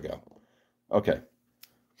 There we go. Okay.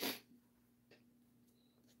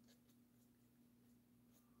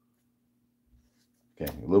 Okay,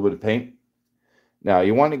 a little bit of paint. Now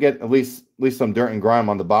you want to get at least some dirt and grime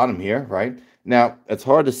on the bottom here, right? Now it's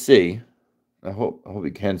hard to see. I hope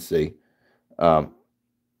you can see.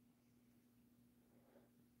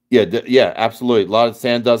 Yeah, absolutely. A lot of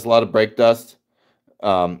sand dust, a lot of brake dust.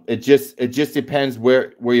 It just depends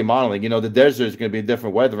where you're modeling. You know, the desert is going to be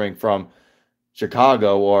different weathering from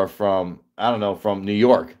Chicago or from, I don't know, from New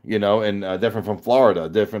York, you know, and different from Florida,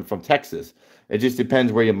 different from Texas. It just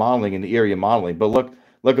depends where you're modeling and the area you're modeling. But look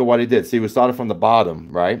at what he did. See, we started from the bottom,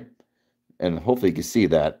 right? And hopefully you can see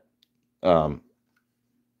that. And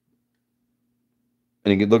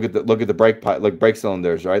you can look at the brake pipe, brake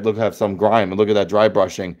cylinders, right? Look, have some grime, and look at that dry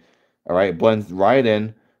brushing. All right, it blends right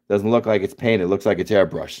in. Doesn't look like it's painted. It looks like it's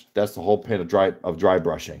airbrushed. That's the whole point of dry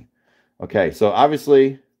brushing. Okay, so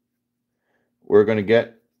obviously we're going to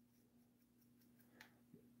get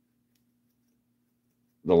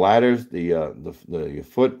the ladders, the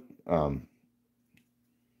foot.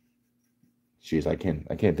 Jeez, I can't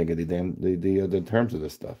think of the terms of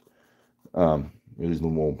this stuff. There's a little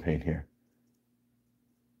more paint here.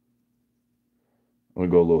 I'm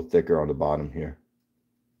gonna go a little thicker on the bottom here.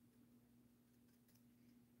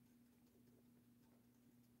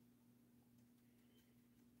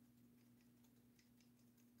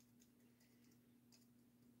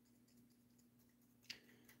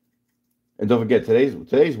 And don't forget,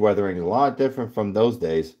 today's weathering is a lot different from those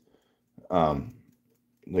days. The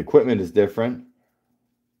equipment is different.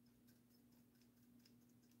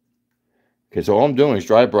 Okay, so all I'm doing is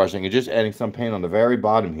dry brushing and just adding some paint on the very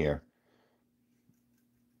bottom here.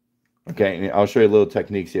 Okay, and I'll show you a little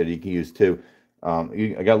techniques here that you can use too. I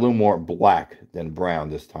got a little more black than brown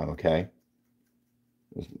this time, okay?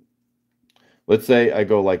 Let's say I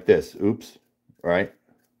go like this. Oops, right?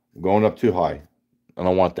 I'm going up too high. I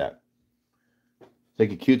don't want that.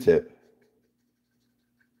 Take a Q-tip.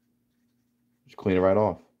 Just clean it right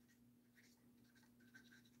off.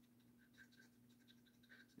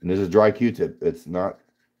 And this is a dry Q-tip. It's not.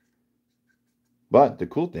 But the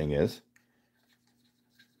cool thing is,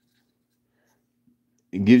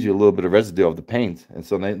 it gives you a little bit of residue of the paint. And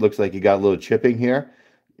so then it looks like you got a little chipping here.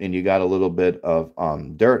 And you got a little bit of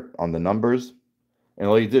dirt on the numbers. And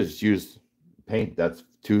all you do is just use paint. That's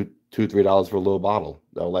 $3 for a little bottle.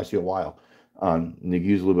 That'll last you a while. And you can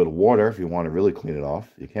use a little bit of water if you want to really clean it off.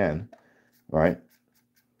 You can. All right.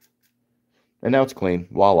 And now it's clean.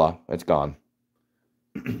 Voila. It's gone.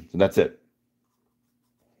 So that's it.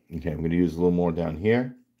 Okay, I'm going to use a little more down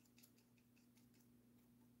here.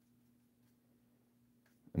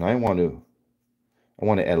 And I want to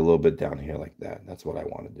add a little bit down here like that. That's what I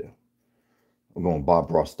want to do. I'm going Bob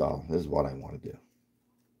Ross style. This is what I want to do.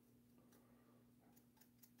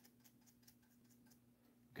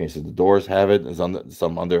 Okay, so the doors have it. There's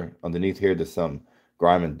underneath here. There's some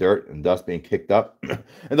grime and dirt and dust being kicked up.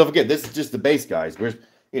 And don't forget, this is just the base, guys. We're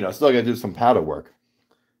still got to do some powder work.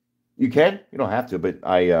 You can. You don't have to, but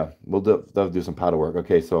we'll do some powder work.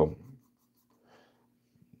 Okay, so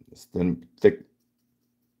it's thin, thick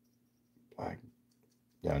black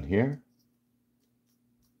down here.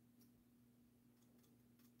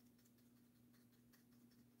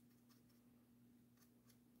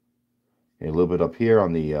 Okay, a little bit up here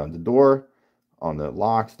on the door, on the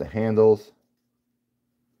locks, the handles.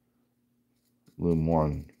 A little more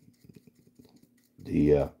on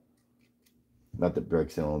the not the brake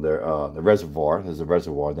cylinder, the reservoir. There's a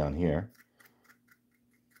reservoir down here.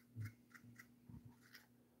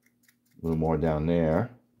 A little more down there.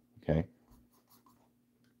 Okay.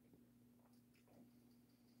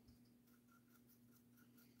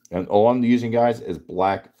 And all I'm using, guys, is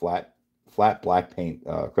black, flat black paint,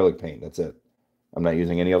 acrylic paint. That's it. I'm not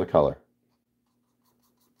using any other color.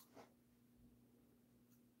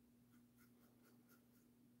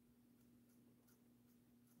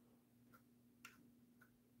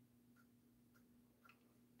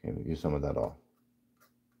 Okay, we use some of that off.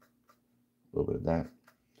 A little bit of that.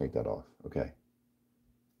 Take that off. Okay.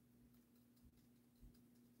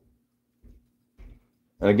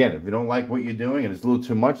 And again, if you don't like what you're doing and it's a little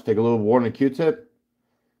too much, take a little water and a Q-tip.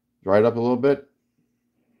 Dry it up a little bit.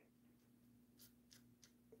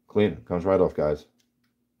 Clean it. Comes right off, guys.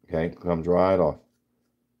 Okay, comes right off.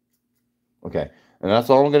 Okay, and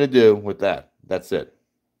that's all I'm going to do with that. That's it.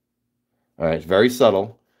 All right, it's very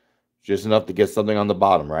subtle. Just enough to get something on the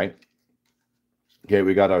bottom, right? Okay,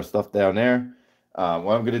 we got our stuff down there. What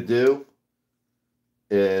I'm going to do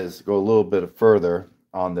is go a little bit further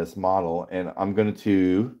on this model, and I'm going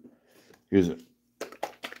to use it.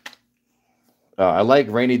 I like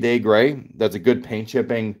Rainy Day Gray. That's a good paint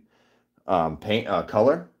chipping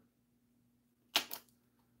color.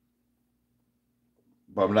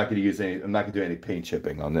 But I'm not going to use any. I'm not going to do any paint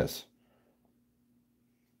chipping on this.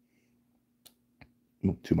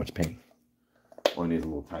 Ooh, too much paint. Only needs a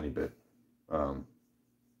little tiny bit.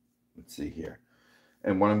 Let's see here.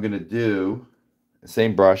 And what I'm going to do,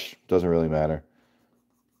 same brush, doesn't really matter.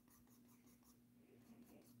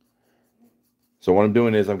 So what I'm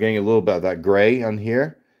doing is I'm getting a little bit of that gray on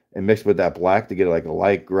here and mix with that black to get like a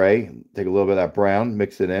light gray. Take a little bit of that brown,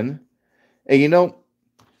 mix it in. And you know,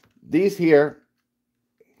 these here,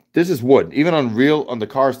 this is wood. Even on the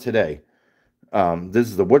cars today, this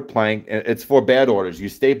is the wood plank. And it's for bad orders. You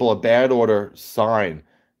staple a bad order sign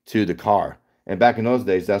to the car. And back in those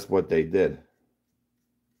days, that's what they did.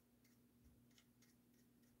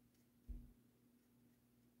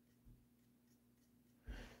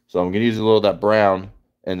 So I'm going to use a little of that brown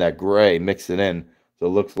and that gray, mix it in. So it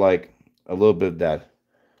looks like a little bit of that,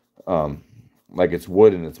 like it's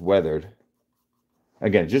wood and it's weathered.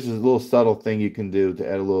 Again, just a little subtle thing you can do to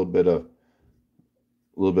add a little bit of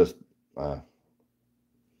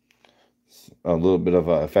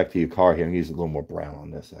effect to your car here. I'm using a little more brown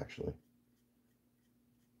on this actually.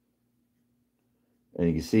 And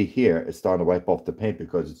you can see here, it's starting to wipe off the paint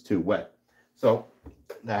because it's too wet. So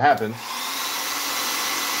that happens.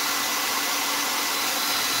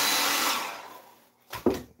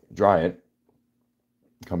 Dry it.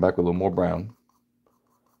 Come back with a little more brown.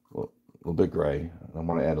 A little bit gray. I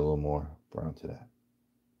want to add a little more brown to that.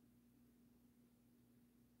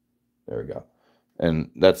 There we go.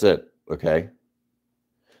 And that's it. Okay.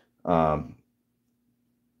 I'm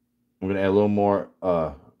going to add a little more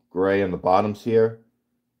gray on the bottoms here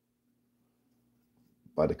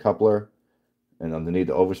by the coupler and underneath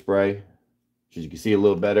the overspray. As you can see a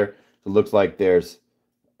little better. It looks like there's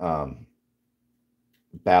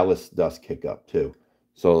ballast dust kick up too.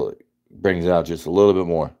 So it brings it out just a little bit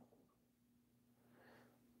more.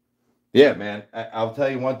 Yeah, man. I'll tell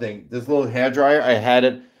you one thing. This little hairdryer, I had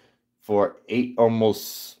it for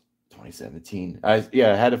almost 2017. I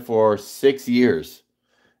had it for 6 years.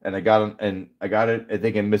 And I got it, I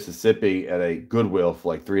think, in Mississippi at a Goodwill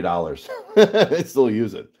for like $3. I still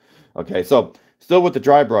use it. Okay, so still with the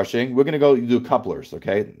dry brushing, we're going to go do couplers,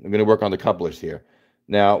 okay? I'm going to work on the couplers here.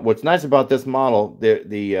 Now, what's nice about this model, these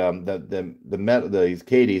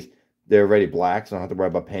Cadies, they're already black, so I don't have to worry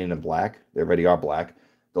about painting them black. They already are black.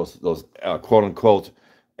 Those quote unquote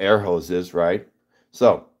air hoses, right?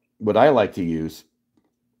 So what I like to use,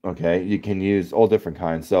 okay, you can use all different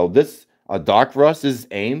kinds. So this dark rust is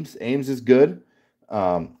Ames. Ames is good.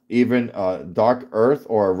 Even dark earth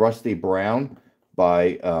or a rusty brown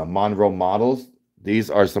by Monroe Models. These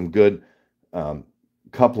are some good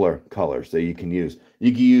coupler colors that you can use.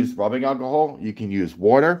 You can use rubbing alcohol, you can use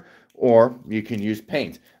water, or you can use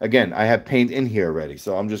paint. Again, I have paint in here already,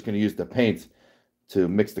 so I'm just going to use the paint to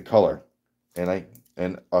mix the color. And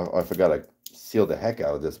I forgot I sealed the heck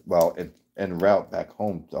out of this while en route back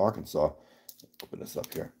home to Arkansas. Open this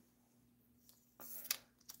up here.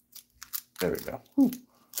 There we go. Whew.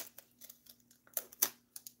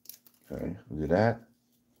 Okay, we'll do that.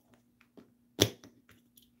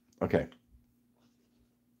 Okay.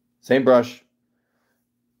 Same brush.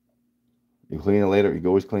 You clean it later. You can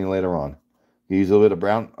always clean it later on. You use a little bit of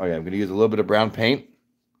brown. Okay, I'm going to use a little bit of brown paint.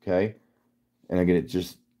 Okay. And I'm going to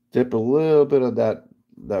just dip a little bit of that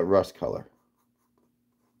rust color.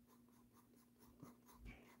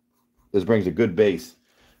 This brings a good base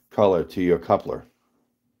color to your coupler.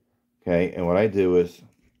 Okay, and what I do is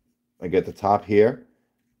I get the top here,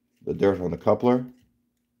 the dirt on the coupler.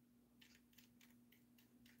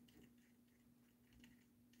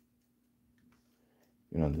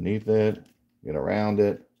 Get underneath it, get around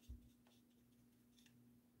it.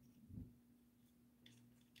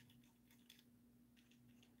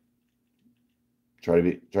 Try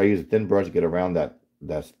to use a thin brush to get around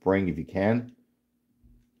that spring if you can.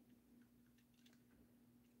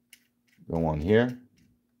 Go on here.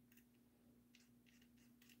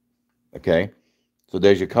 Okay, so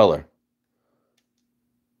there's your color.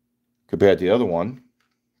 Compared to the other one.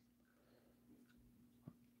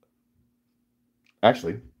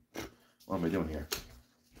 Actually, what am I doing here?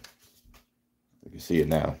 I can see it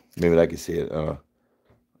now. Maybe I can see it.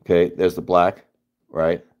 Okay, there's the black,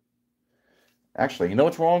 right? Actually, you know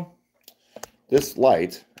what's wrong? This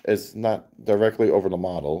light is not directly over the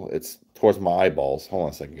model. It's towards my eyeballs. Hold on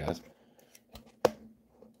a second, guys.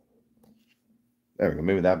 There we go.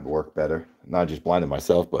 Maybe that would work better. Not just blinding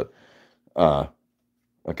myself, but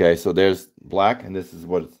okay, so there's black, and this is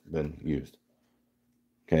what's been used.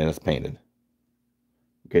 Okay, and it's painted.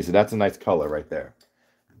 Okay, so that's a nice color right there.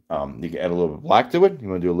 You can add a little bit of black to it. You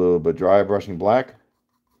want to do a little bit dry brushing black.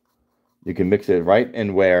 You can mix it right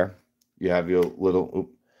in where you have your little,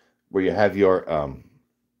 where you have your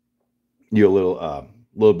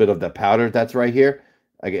little bit of the powder that's right here.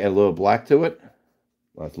 I can add a little black to it.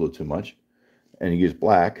 Well, that's a little too much. And you use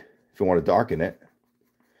black if you want to darken it,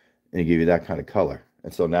 and you give you that kind of color.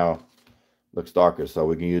 And so now it looks darker. So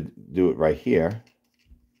we can do it right here.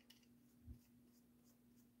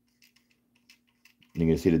 You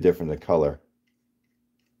can see the difference in color.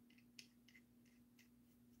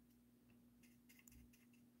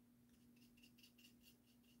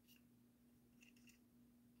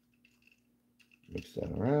 Mix that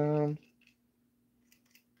around.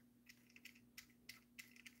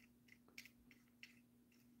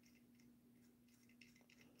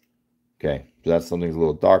 Okay, so that's something that's a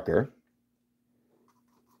little darker.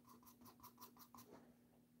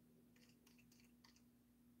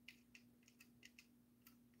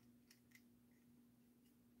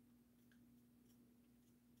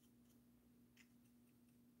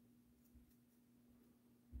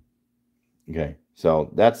 Okay,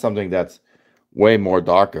 so that's something that's way more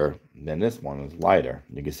darker than this one. Is lighter.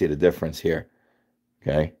 You can see the difference here.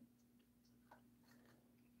 Okay.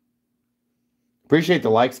 Appreciate the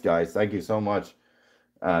likes, guys. Thank you so much.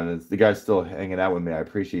 And the guys still hanging out with me. I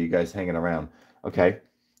appreciate you guys hanging around. Okay.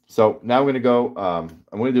 So now I'm going to go. I'm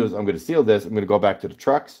going to do is I'm going to seal this. I'm going to go back to the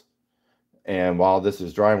trucks. And while this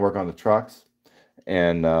is drying, work on the trucks.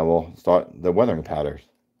 And we'll start the weathering powders.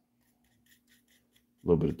 A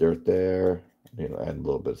little bit of dirt there. Add a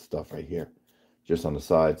little bit of stuff right here. Just on the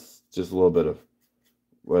sides. Just a little bit of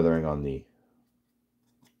weathering on the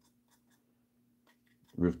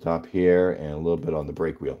rooftop here, and a little bit on the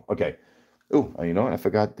brake wheel. Okay. Oh, you know what? I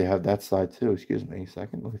forgot they have that side too. Excuse me a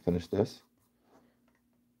second. Let me finish this.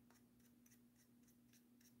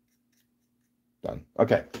 Done.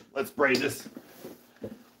 Okay. Let's spray this.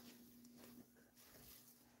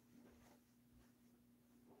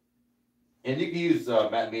 And you can use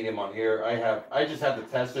matte medium on here. I just have the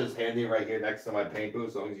testers handy right here next to my paint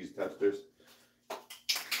booth, so I can use testers.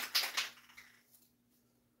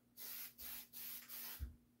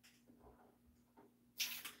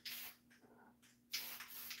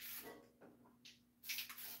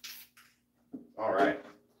 All right.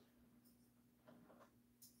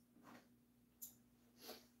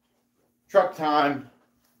 Truck time.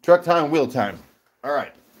 Truck time, wheel time. All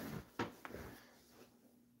right.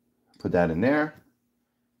 Put that in there.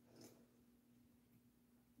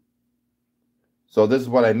 So this is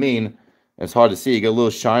what I mean. It's hard to see. You get a little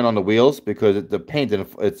shine on the wheels because the paint,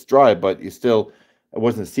 it's dry, but it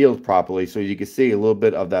wasn't sealed properly. So you can see a little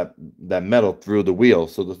bit of that metal through the wheel.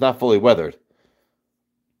 So it's not fully weathered.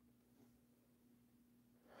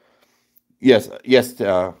 Yes.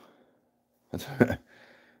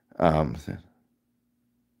 Um,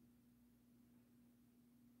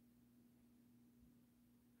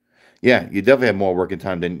 Yeah, you definitely have more working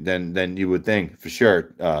time than you would think, for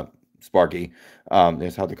sure, Sparky.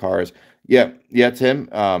 That's how the car is. Yeah, yeah, Tim.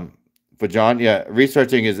 For John, yeah,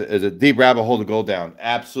 researching is a deep rabbit hole to go down.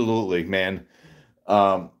 Absolutely, man.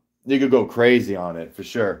 You could go crazy on it for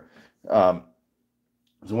sure.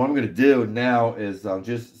 So what I'm going to do now is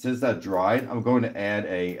just since that dried, I'm going to add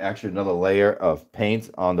actually another layer of paint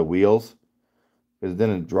on the wheels because it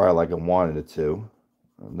didn't dry like I wanted it to.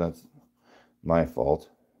 That's my fault.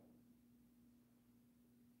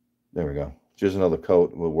 There we go. Just another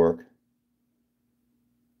coat will work.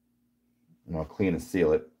 And I'll clean and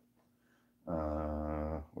seal it.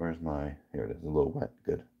 Here it is, a little wet.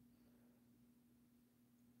 Good.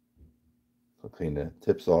 So clean the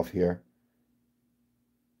tips off here.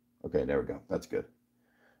 Okay, there we go. That's good.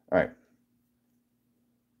 All right.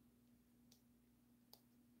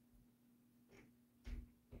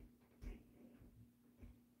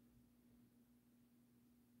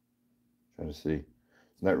 Trying to see.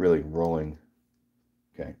 It's not really rolling.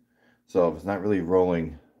 Okay. So if it's not really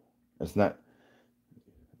rolling, it's not.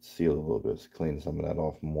 Let's seal it a little bit. Let's clean some of that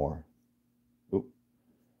off more. Oop.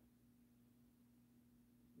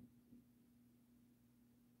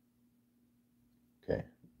 Okay.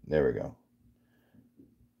 There we go.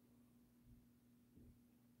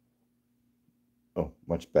 Oh,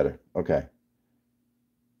 much better. Okay.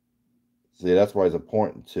 See, that's why it's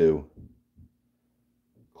important to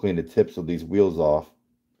clean the tips of these wheels off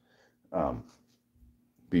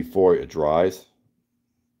before it dries,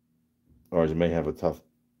 or it may have a tough.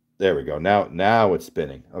 There we go. Now it's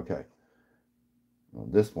spinning. Okay. Well,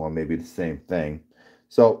 this one may be the same thing.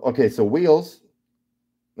 So okay, so wheels.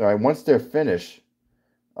 All right, once they're finished,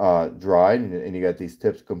 dried, and you got these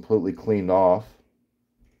tips completely cleaned off,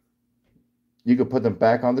 you can put them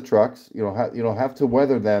back on the trucks. You don't have to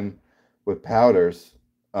weather them with powders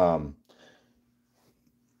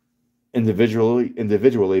individually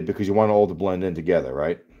because you want it all to blend in together,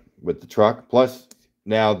 right? With the truck. Plus,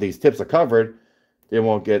 now these tips are covered, they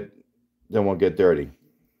won't get dirty,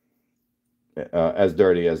 as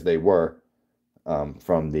dirty as they were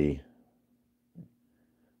from the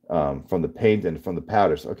paint and from the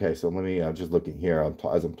powders. Okay, so let me just looking here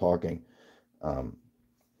as I'm talking. Let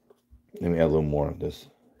me add a little more of this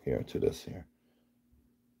here to this here.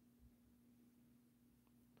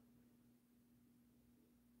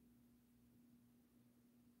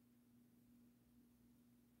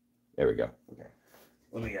 There we go. Okay.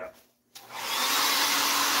 Let me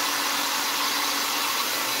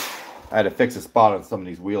I had to fix a spot on some of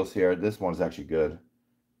these wheels here. This one's actually good.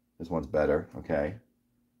 This one's better. Okay.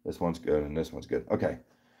 This one's good and this one's good. Okay.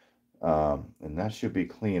 And that should be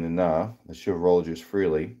clean enough. It should roll just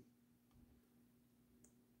freely.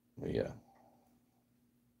 Yeah.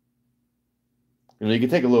 You can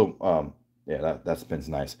take a little yeah, that spins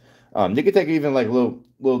nice. You can take even like your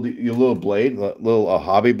little blade, little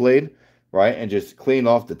hobby blade, right, and just clean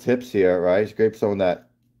off the tips here, right? Scrape some of that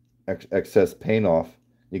excess paint off.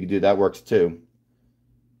 You can do that. Works too.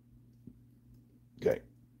 Okay.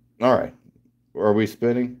 All right. Are we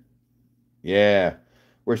spinning? Yeah,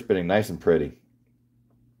 we're spinning nice and pretty.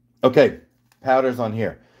 Okay, powders on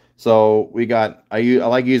here. So we got. I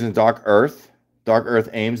like using dark earth. Dark earth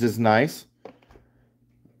Ames is nice.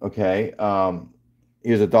 Okay.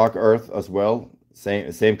 Here's a dark earth as well.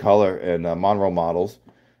 Same color and Monroe models.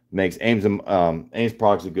 Makes Ames Ames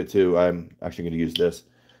products are good too. I'm actually going to use this.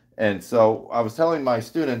 And so I was telling my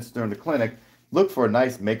students during the clinic, look for a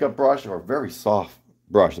nice makeup brush or a very soft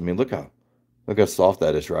brush. I mean, look how soft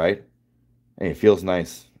that is, right? And it feels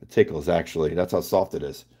nice. It tickles actually. That's how soft it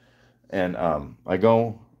is. And I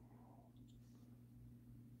go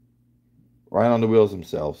right on the wheels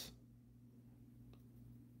themselves.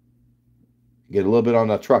 Get a little bit on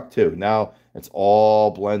the truck too. Now it's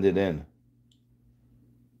all blended in.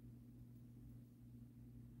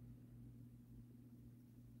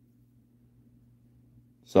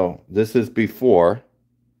 So this is before,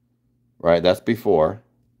 right? That's before.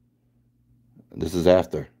 This is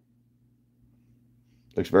after.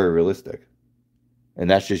 Looks very realistic. And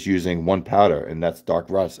that's just using one powder, and that's dark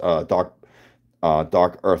rust, dark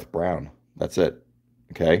earth brown. That's it.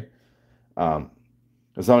 Okay.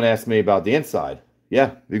 Someone asked me about the inside.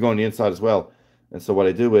 Yeah, you go on the inside as well. And so what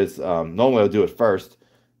I do is, normally I'll do it first,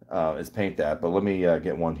 is paint that. But let me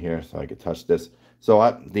get one here so I can touch this.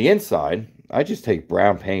 So the inside, I just take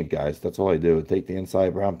brown paint, guys. That's all I do. Take the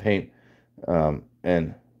inside brown paint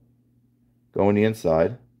and go on the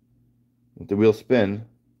inside. Let the wheel spin.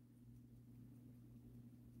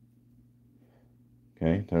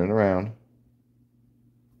 Okay, turn it around.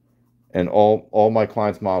 And all my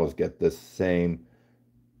clients' models get this same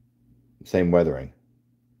weathering.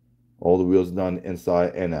 All the wheels done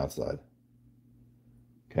inside and outside.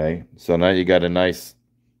 Okay, so now you got a nice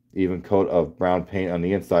even coat of brown paint on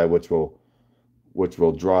the inside, which will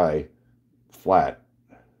dry flat.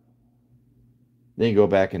 Then you go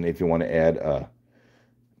back, and if you want to add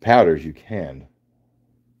powders, you can.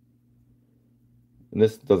 And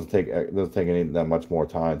this doesn't take any that much more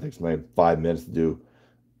time. It takes maybe 5 minutes to do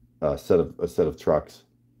a set of trucks.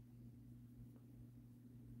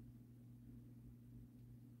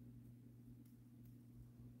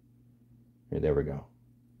 Okay, there we go.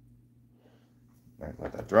 All right,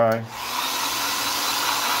 let that dry.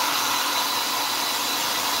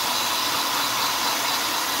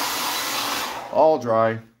 All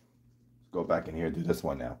dry. Go back in here and do this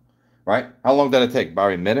one now. Right? How long did it take?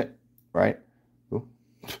 About a minute, right? Ooh,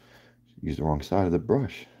 used the wrong side of the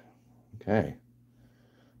brush. Okay.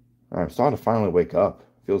 All right, I'm starting to finally wake up.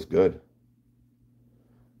 Feels good.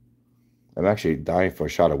 I'm actually dying for a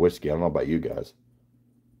shot of whiskey. I don't know about you guys.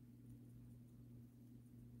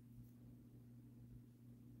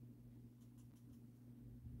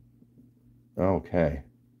 Okay.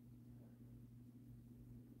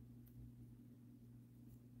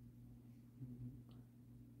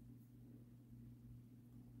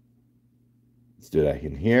 Let's do that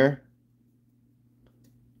in here.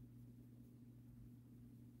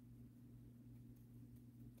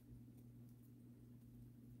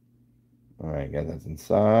 All right, got that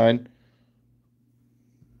inside.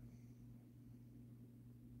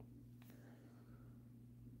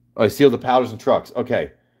 I seal the powders and trucks.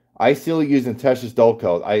 Okay. I seal using Texas Dull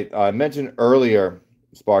Coat. I mentioned earlier,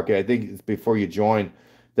 Sparky, I think it's before you joined,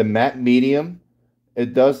 the matte medium,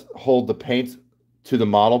 it does hold the paints to the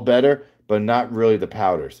model better, but not really the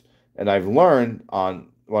powders. And I've learned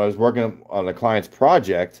when I was working on a client's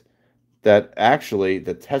project that actually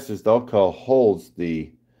the Texas Dull Coat holds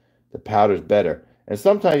the powders better. And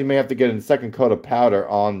sometimes you may have to get a second coat of powder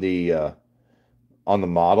on the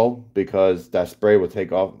model because that spray will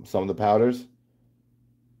take off some of the powders.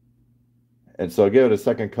 And so give it a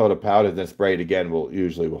second coat of powder, then spray it again. Will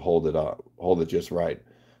hold it just right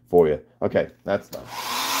for you. Okay, that's done.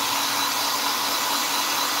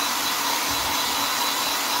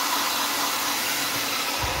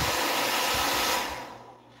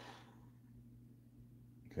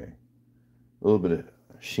 Okay, a little bit of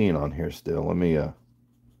sheen on here still. Let me add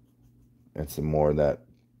some more of that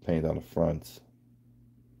paint on the fronts.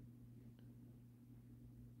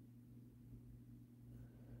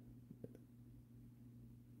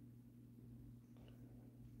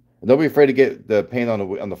 And don't be afraid to get the paint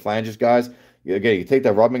on the flanges, guys. Again, you take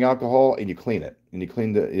that rubbing alcohol and you clean it, and you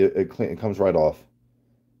clean it comes right off.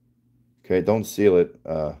 Okay, don't seal it.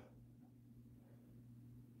 Okay,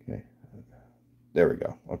 there we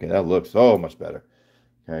go. Okay, that looks so much better.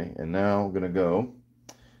 Okay, and now I'm gonna go.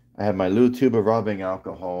 I have my little tube of rubbing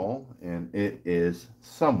alcohol, and it is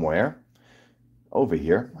somewhere over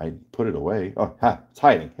here. I put it away. Oh, it's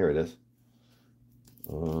hiding. Here it is.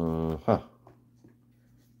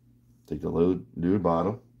 Take the little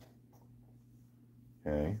bottle.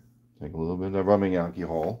 Okay. Take a little bit of rubbing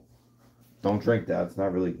alcohol. Don't drink that. It's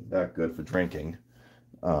not really that good for drinking.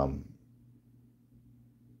 Okay.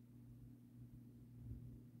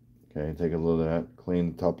 Take a little of that.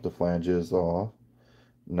 Clean the top of the flanges off.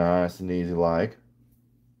 Nice and easy like.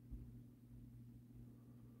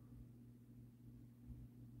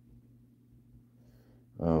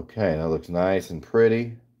 Okay. That looks nice and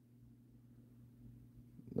pretty.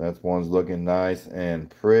 That one's looking nice and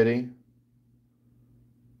pretty.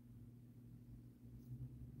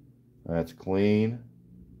 That's clean.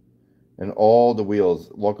 And all the wheels,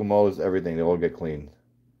 locomotives, everything, they all get cleaned.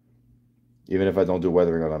 Even if I don't do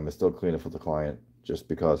weathering on them, I still clean it for the client, just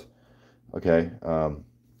because. Okay.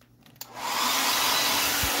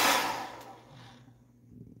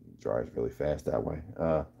 Dries really fast that way.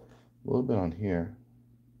 A little bit on here.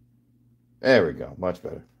 There we go. Much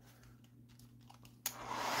better.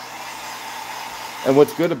 And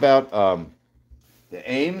what's good about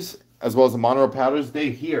the Ames, as well as the Monroe powders, they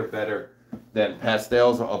adhere better than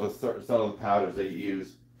pastels or other some of the powders that you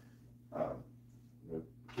use.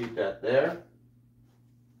 Keep that there.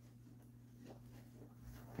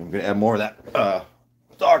 I'm going to add more of that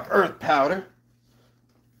dark earth powder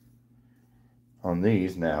on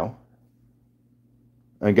these now.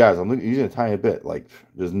 And guys, I'm using a tiny bit. Like,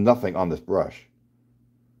 there's nothing on this brush.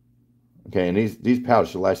 Okay, and these powders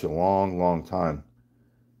should last you a long, long time.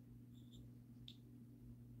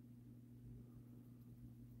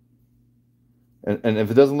 And if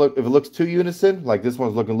it doesn't look, if it looks too unison, like this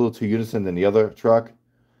one's looking a little too unison than the other truck,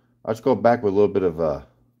 I'll just go back with a little bit of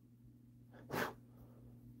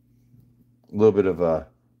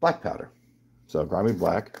black powder. So grimy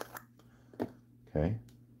black. Okay.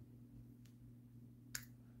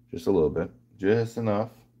 Just a little bit, just enough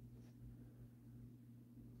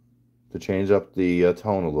to change up the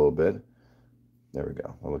tone a little bit. There we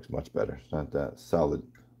go. That looks much better. It's not that solid.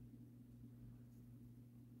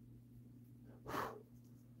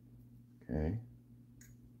 Okay.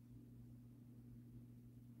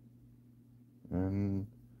 And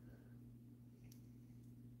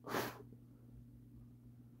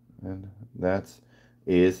that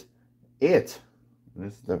is it.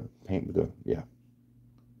 This is the paint with the, yeah.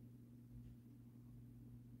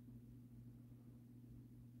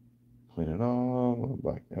 Clean it all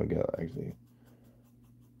back. Now we gotta actually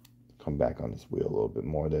come back on this wheel a little bit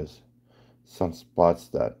more. There's some spots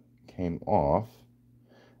that came off.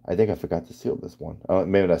 I think I forgot to seal this one.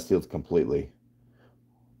 Maybe that sealed completely.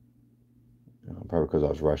 Probably because I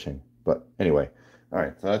was rushing. But anyway, all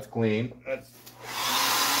right. So that's clean. That's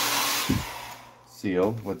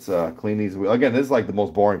sealed. Let's clean these wheels. Again, this is like the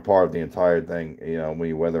most boring part of the entire thing. You know, when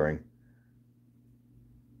you're weathering.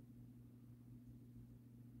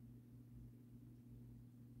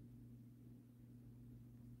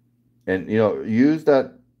 And you know, use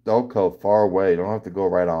that dull coat far away. You don't have to go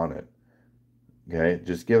right on it. Okay,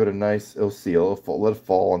 just give it a nice, it'll seal, let it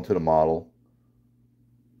fall onto the model.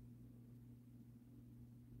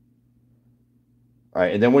 All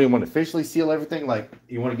right, and then when you want to officially seal everything, like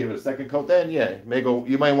you want to give it a second coat, then yeah,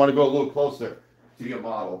 you might want to go a little closer to your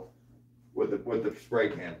model with the spray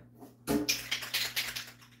can.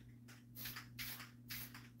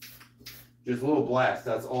 Just a little blast.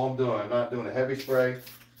 That's all I'm doing. I'm not doing a heavy spray.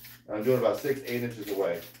 I'm doing about 6-8 inches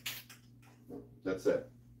away. That's it.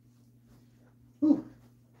 Whew.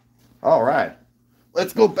 All right,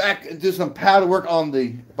 let's go back and do some powder work on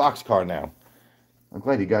the Boxcar now. I'm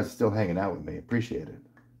glad you guys are still hanging out with me. Appreciate it.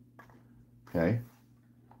 Okay.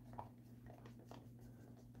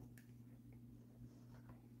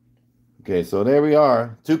 Okay, so there we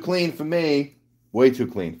are. Too clean for me. Way too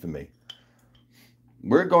clean for me.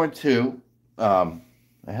 We're going to, I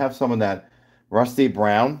have some of that rusty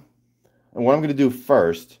brown. And what I'm going to do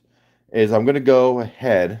first is I'm going to go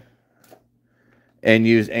ahead and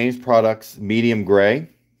use Ames Products medium gray.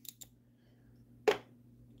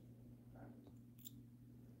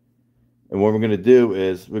 And what we're going to do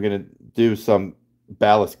is we're going to do some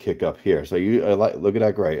ballast kick up here. So look at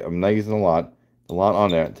that gray. I'm not using a lot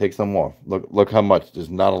on there. Take some off. Look how much. There's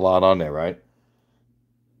not a lot on there, right?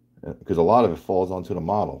 Because a lot of it falls onto the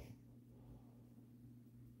model.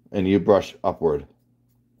 And you brush upward.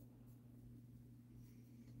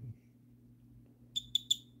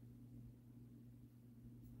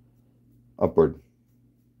 Upward.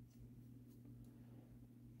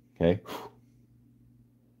 Okay.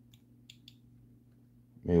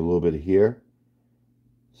 Maybe a little bit here.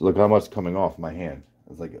 So look how much is coming off my hand.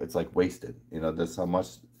 It's like wasted. You know, that's how much.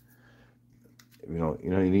 You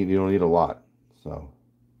don't need a lot. So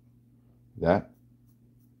that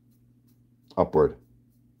upward.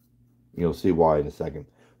 You'll see why in a second.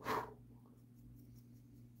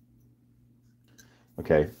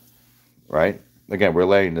 Okay. Right? Again, we're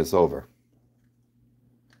laying this over.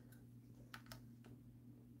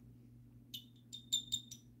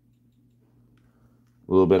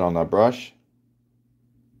 A little bit on that brush.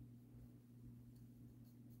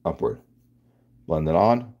 Upward. Blend it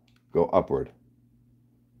on. Go upward.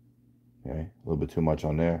 Okay. A little bit too much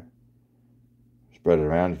on there. Spread it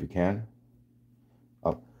around if you can.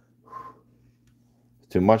 Up.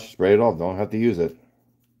 Too much. Spray it off. Don't have to use it.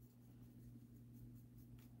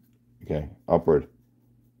 Okay. Upward.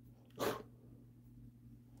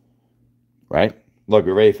 Right? Look,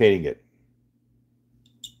 we're ready fading it.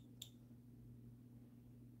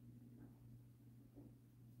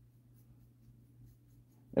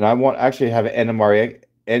 And I actually have an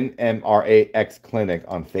NMRA Clinic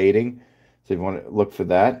on fading. So if you want to look for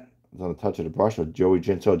that, it's on the touch of the brush, or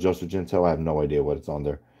Joseph Ginto. I have no idea what it's on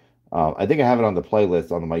there. I think I have it on the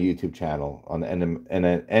playlist on my YouTube channel, on the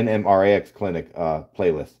NMRA Clinic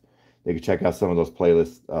playlist. You can check out some of those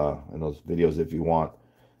playlists and those videos if you want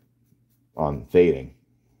on fading.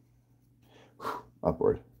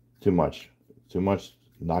 upward. Too much. Too much.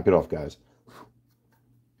 Knock it off, guys.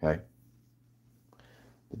 Okay.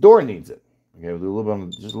 The door needs it. Okay, we'll do a little bit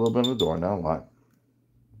on just a little bit on the door, not a lot.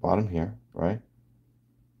 Bottom here, right?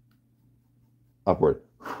 Upward.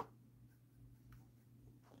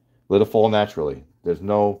 Let it fall naturally. There's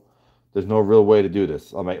no real way to do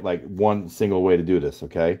this. I'll make like one single way to do this,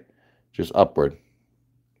 okay? Just upward.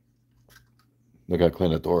 Look how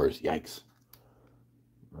clean the door is. Yikes.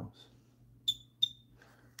 Gross.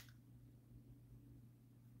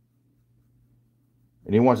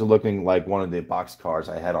 And he wants it looking like one of the box cars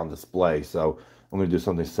I had on display, so I'm going to do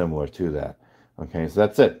something similar to that. Okay, so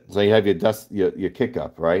that's it. So you have your dust, your kick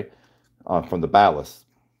up, right, from the ballast.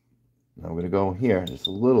 Now we're going to go here just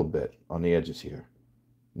a little bit on the edges here,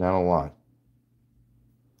 not a lot.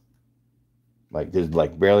 Like there's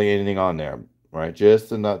like barely anything on there, right?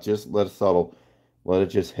 Just enough. Just let it settle. Let it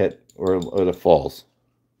just hit or it falls.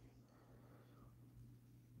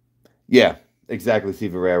 Yeah, exactly,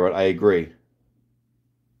 Steve Railroad. I agree.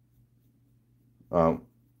 You're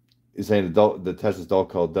saying the Tesla's dull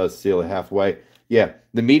coat does seal it halfway. Yeah,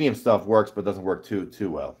 the medium stuff works, but doesn't work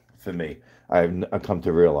too well for me. I've come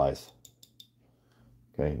to realize.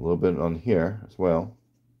 Okay, a little bit on here as well.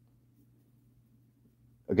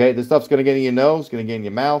 Okay, this stuff's gonna get in your nose, gonna get in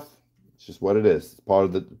your mouth. It's just what it is. It's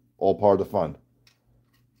part of all part of the fun.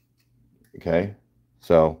 Okay,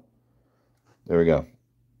 so there we go.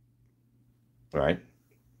 All right,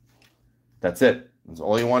 that's it. That's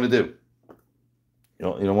all you want to do.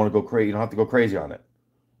 You don't want to go crazy. You don't have to go crazy on it.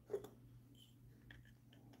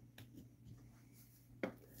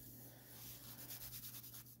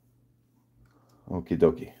 Okie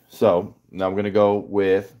dokie. So now I'm going to go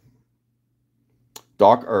with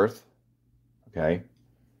Dark Earth. Okay.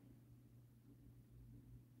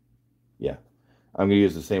 Yeah. I'm going to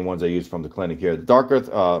use the same ones I used from the clinic here. The Dark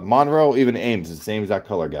Earth, Monroe, even Ames is the same exact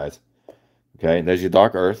color, guys. Okay. There's your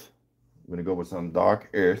Dark Earth. I'm going to go with some Dark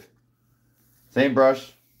Earth. Same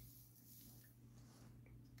brush.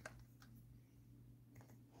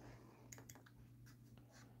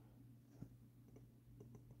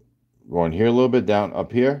 Going here a little bit, down,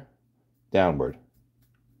 up here, downward.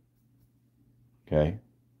 Okay.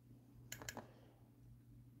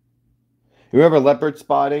 You remember leopard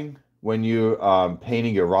spotting when you're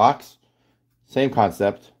painting your rocks? Same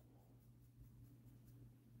concept.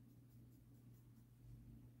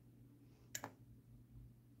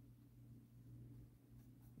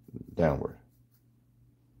 Downward.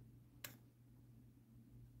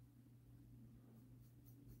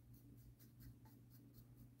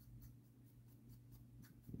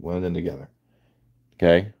 Blending together.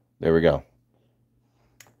 Okay, there we go.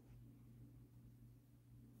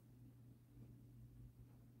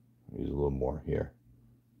 Use a little more here.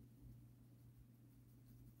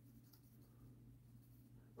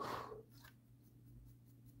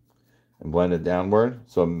 And blend it downward,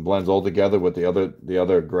 so it blends all together with the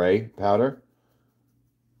other gray powder.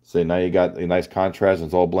 So now you got a nice contrast, and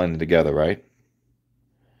it's all blended together, right?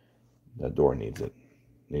 That door needs it.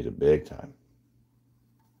 Needs it big time.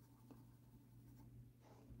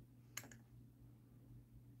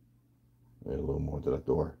 Maybe a little more to that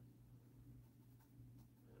door.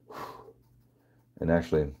 And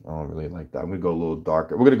actually, I don't really like that. I'm gonna go a little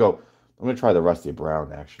darker. I'm gonna try the rusty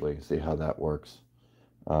brown actually, see how that works.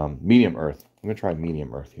 Medium earth. I'm gonna try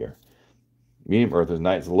medium earth here. Medium earth is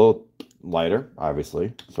nice. It's a little lighter,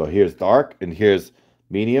 obviously. So here's dark and here's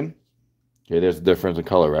medium. Okay, there's a difference in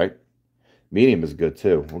color, right? Medium is good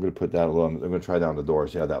too. We're gonna put that a little. I'm gonna try that on the door,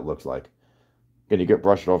 see how that looks like. Can you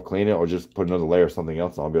brush it off, clean it, or just put another layer of something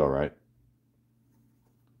else and I'll be all right.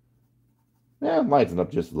 Yeah, lighten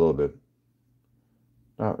up just a little bit.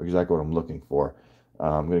 Not exactly what I'm looking for.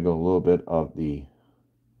 I'm going to go a little bit of a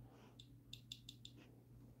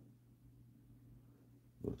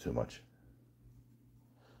little too much.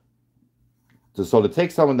 So to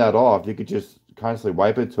take some of that off, you could just constantly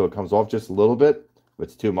wipe it till it comes off just a little bit. If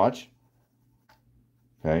it's too much.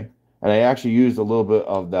 Okay. And I actually used a little bit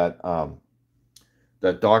of that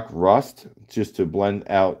that dark rust just to blend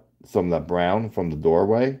out some of that brown from the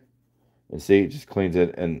doorway. And see, it just cleans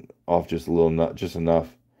it and off just a little, just enough.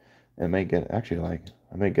 And I may get, actually, like,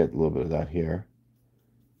 I may get a little bit of that here.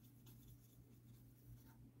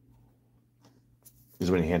 This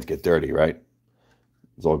is when your hands get dirty, right?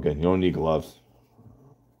 It's all good. You don't need gloves.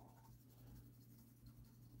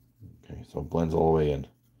 Okay, so it blends all the way in.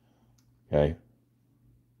 Okay.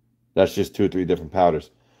 That's just 2 or 3 different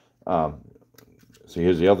powders. So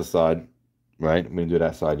here's the other side, right? I'm going to do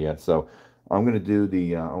that side yet. So I'm going to do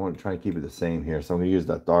the, I want to try and keep it the same here. So I'm going to use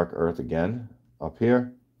that dark earth again, up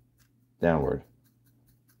here, downward.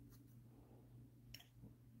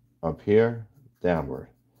 up here, downward.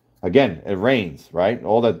 Again, it rains, right?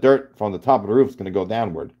 All that dirt from the top of the roof is going to go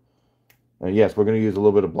downward. And yes, we're going to use a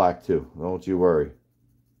little bit of black too. Don't you worry.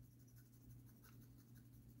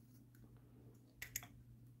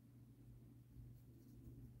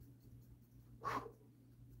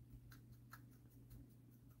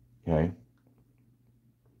 Okay.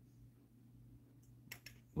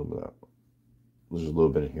 A little bit of that. There's a little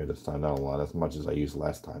bit in here this time, not a lot, as much as I used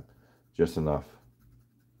last time. Just enough.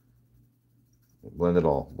 Blend it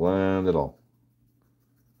all. Blend it all.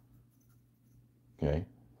 Okay.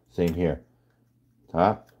 Same here.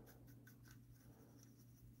 Top.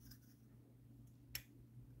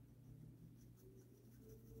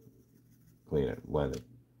 Clean it. Blend it.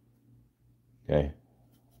 Okay.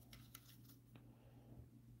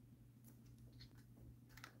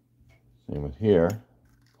 Same with here.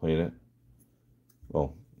 Clean it.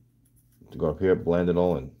 Well, to go up here, blend it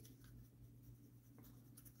all in.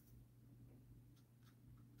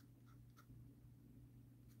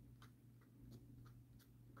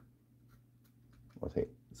 I'll take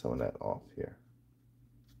some of that off here.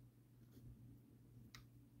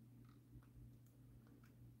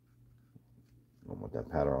 I don't want that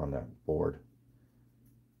powder on that board.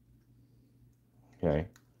 Okay.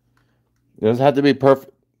 It doesn't have to be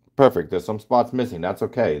perfect. There's some spots missing. That's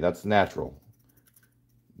okay. That's natural.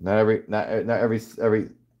 Not every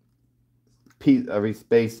piece, every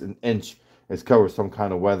space and inch is covered with some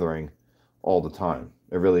kind of weathering all the time.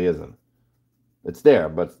 It really isn't. It's there,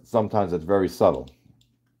 but sometimes it's very subtle.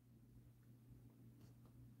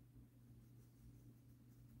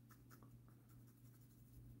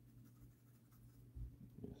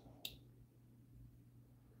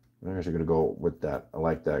 I'm actually going to go with that. I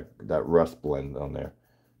like that rust blend on there.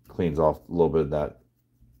 Cleans off a little bit of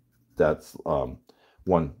that's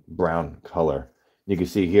one brown color. You can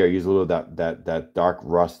see here, use a little of that dark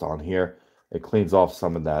rust on here. It cleans off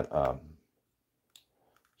some of that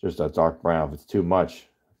just that dark brown. If it's too much,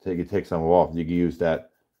 take some off. You can use that.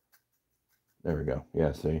 There we go.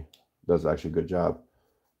 Yeah, see, does actually a good job.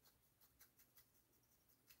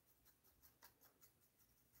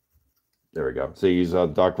 There we go. So you use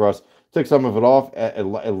dark rust. Take some of it off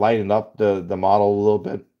and lighten up the model a little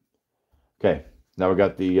bit. Okay, now we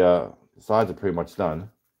got the sides are pretty much done.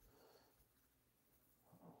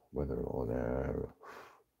 Whether all there.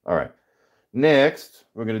 All right. Next,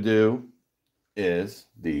 we're gonna do is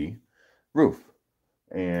the roof.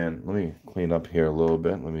 And let me clean up here a little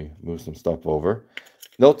bit. Let me move some stuff over.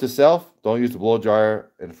 Note to self: don't use the blow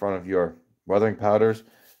dryer in front of your weathering powders.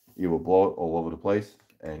 You will blow it all over the place,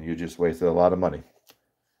 and you just wasted a lot of money.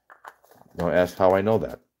 Don't ask how I know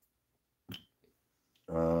that.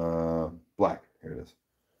 Black. Here it is.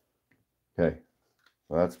 Okay.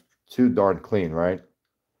 So that's too darn clean, right?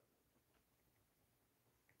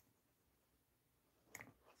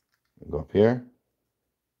 Go up here.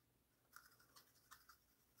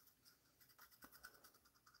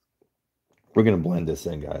 We're going to blend this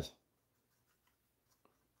in, guys.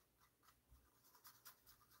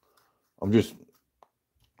 I'm just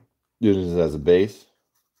using this as a base.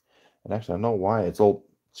 And actually, I don't know why it's all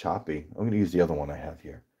choppy. I'm going to use the other one I have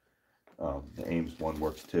here. The Ames one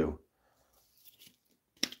works too.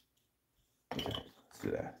 Okay, let's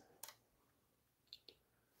do that.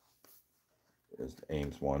 There's the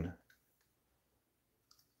Ames one.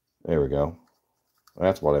 There we go.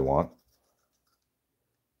 That's what I want.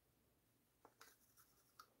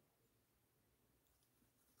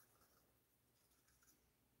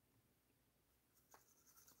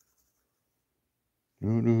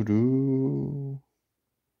 Do.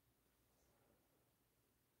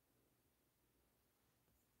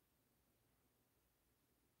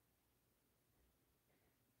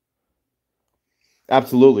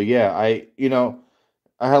 Absolutely, yeah. I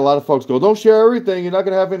had a lot of folks go, "Don't share everything. You're not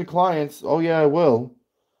going to have any clients." Oh yeah, I will.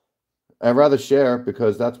 I'd rather share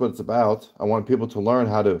because that's what it's about. I want people to learn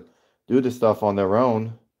how to do this stuff on their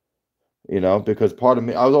own. Because part of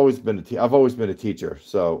me, I've always been a teacher,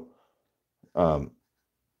 so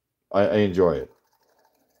I enjoy it.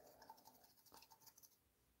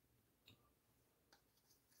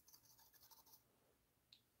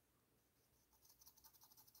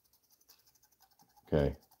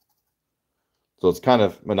 Okay. So it's kind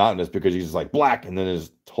of monotonous because you just like black and then there's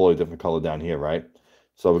a totally different color down here, right?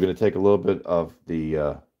 So we're going to take a little bit of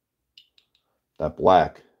the that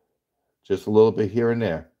black, just a little bit here and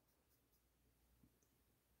there.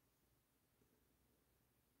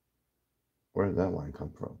 Where did that line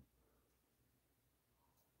come from?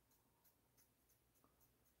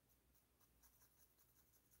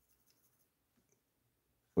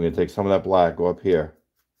 We're going to take some of that black, go up here,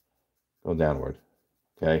 go downward.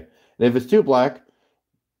 Okay. And if it's too black,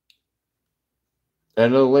 add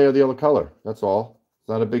another layer of the other color. That's all. It's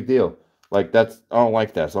not a big deal. Like I don't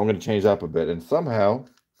like that. So I'm going to change that up a bit. And somehow,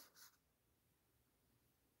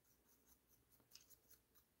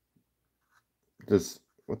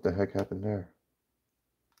 what the heck happened there?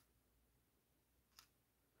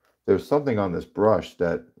 There's something on this brush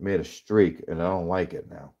that made a streak, and I don't like it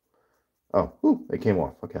now. Oh, whew, it came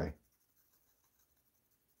off. Okay.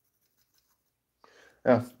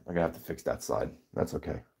 Yeah, I'm going to have to fix that side. That's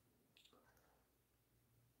okay.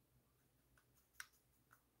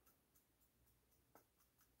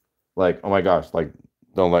 Like, oh my gosh, like,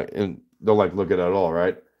 don't like look at it at all,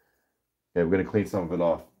 right? Okay, we're going to clean some of it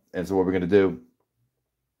off. And so what we're going to do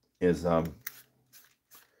is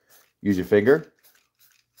use your finger.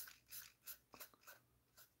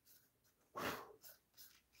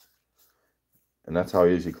 And that's how I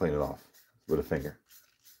usually clean it off, with a finger.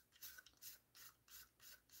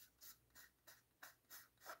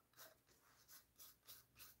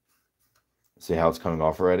 See how it's coming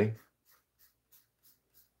off already?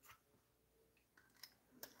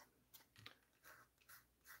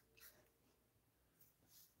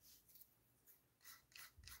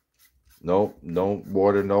 No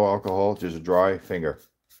water, no alcohol, just a dry finger.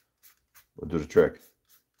 We'll do the trick.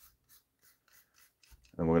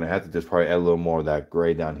 And we're going to have to just probably add a little more of that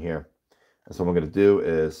gray down here. And so what we're going to do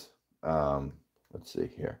is, let's see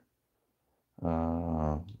here. Add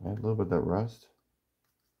a little bit of that rust.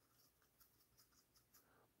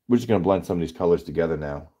 We're just going to blend some of these colors together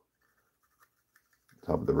now.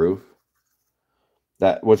 Top of the roof.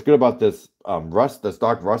 What's good about this rust, this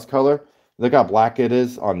dark rust color, look how black it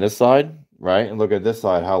is on this side, right? And look at this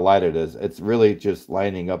side, how light it is. It's really just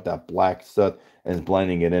lining up that black stuff and it's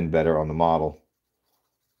blending it in better on the model.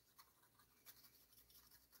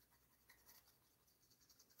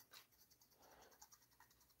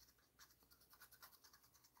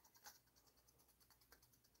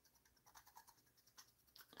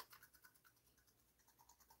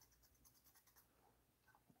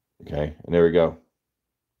 Okay, and there we go.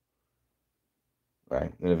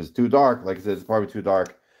 Right, and if it's too dark, like I said, it's probably too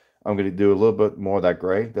dark. I'm going to do a little bit more of that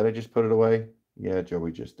gray. Did I just put it away? Yeah,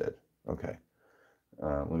 Joey just did. Okay.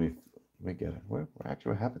 Let me get it. What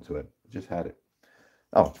actually happened to it? I just had it.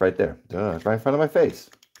 Oh, it's right there. Duh, it's right in front of my face.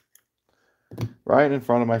 Right in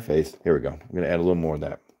front of my face. Here we go. I'm going to add a little more of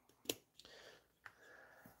that.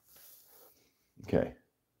 Okay.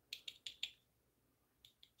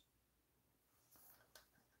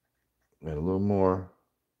 Add a little more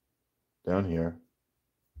down here.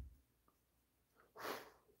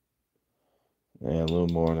 And a little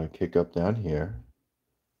more to kick up down here.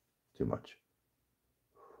 Too much.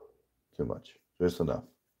 Too much. Just enough.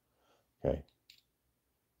 Okay.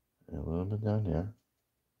 And a little bit down here.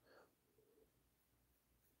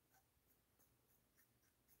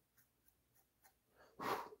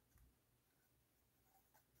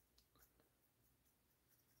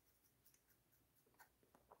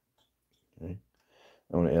 Okay.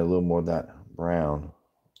 I want to add a little more of that brown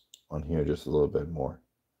on here, just a little bit more.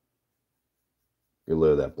 Get a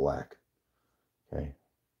little of that black. Okay.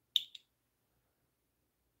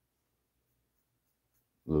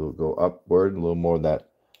 A little go upward, a little more of that.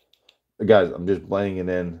 Guys, I'm just blending it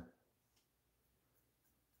in.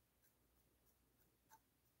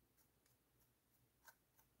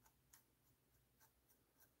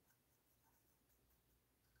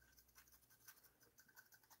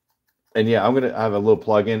 And yeah, I'm gonna have a little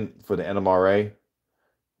plug-in for the NMRA.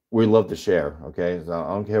 We love to share, okay? So I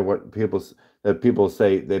don't care what people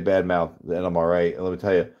say they badmouth the NMRA. And let me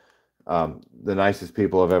tell you, the nicest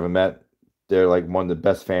people I've ever met. They're like one of the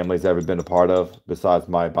best families I've ever been a part of, besides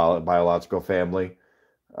my biological family.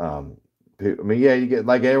 I mean, yeah, you get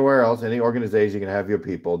like everywhere else, any organization, you can have your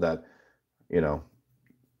people that, you know,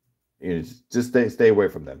 just stay away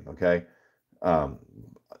from them, okay? The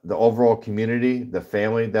overall community, the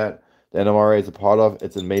family that the NMRA is a part of,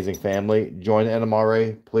 it's an amazing family. Join the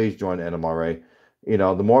NMRA. Please join the NMRA. You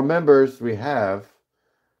know, the more members we have,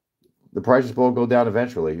 the prices will go down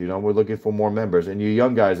eventually. You know, we're looking for more members. And you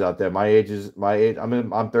young guys out there, my age.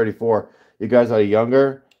 I'm 34. You guys are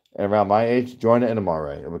younger and around my age, join the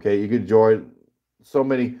NMRA. Okay, you can join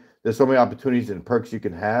there's so many opportunities and perks you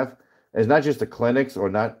can have. And it's not just the clinics or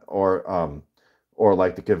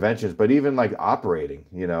like the conventions, but even like operating.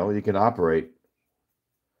 You know, you can operate.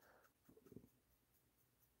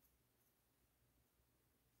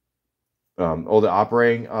 All the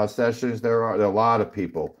operating sessions. There are a lot of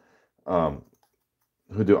people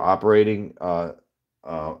who do operating. There's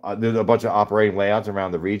a bunch of operating layouts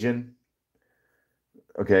around the region.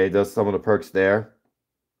 Okay, does some of the perks there.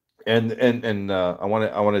 And I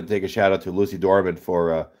want to take a shout out to Lucy Dorman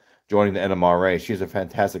for joining the NMRA. She's a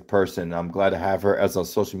fantastic person. I'm glad to have her as a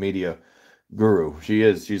social media guru.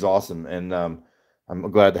 She's awesome, and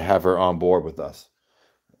I'm glad to have her on board with us.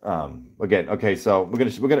 Again, okay, so we're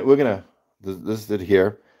gonna this is it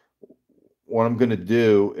here. What I'm gonna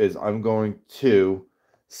do is I'm going to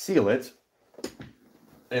seal it,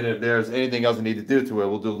 and if there's anything else I need to do to it,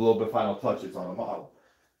 we'll do a little bit of final touches on the model.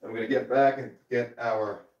 And we're gonna get back and get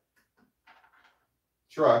our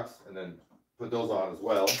trucks and then put those on as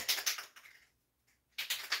well.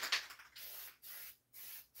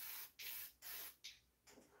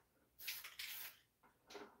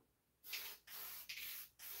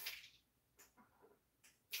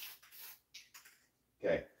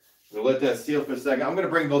 Okay, we'll let that seal for a second. I'm going to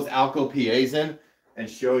bring those Alco PAs in and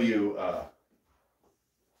show you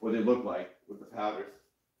what they look like with the powders.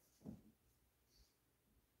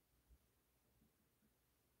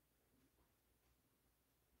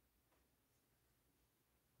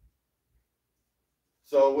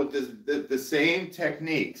 So with the same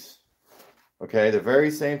techniques, okay, the very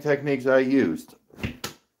same techniques I used,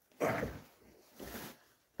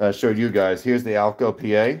 I showed you guys. Here's the Alco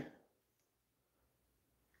PA.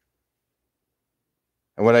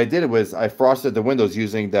 And what I did was I frosted the windows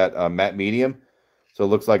using that matte medium, so it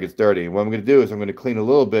looks like it's dirty. And what I'm going to do is I'm going to clean a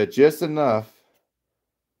little bit, just enough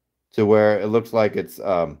to where it looks like it's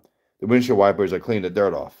the windshield wipers are cleaning the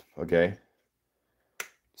dirt off. Okay.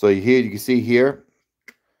 So here you can see here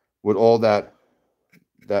with all that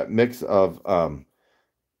mix of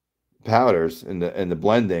powders and the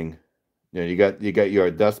blending, you know, you got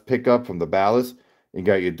your dust pickup from the ballast, you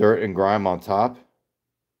got your dirt and grime on top.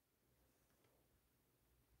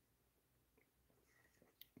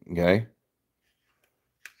 Okay.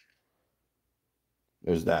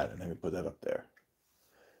 There's that, and let me put that up there.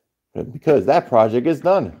 But because that project is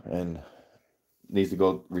done and needs to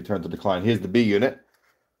go return to the client. Here's the B unit.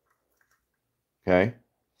 Okay.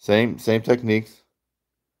 Same techniques.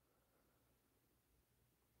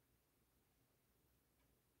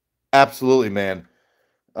 Absolutely, man.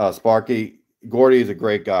 Sparky, Gordy is a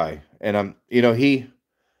great guy. And you know,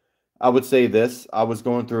 I would say this, I was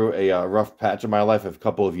going through a rough patch in my life a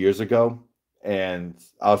couple of years ago, and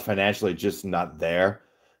I was financially just not there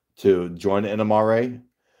to join the NMRA.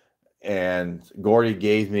 And Gordy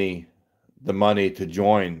gave me the money to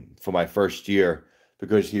join for my first year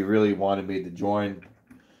because he really wanted me to join.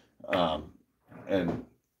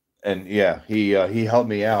 And yeah, he helped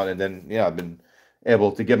me out, and then yeah, I've been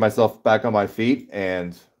able to get myself back on my feet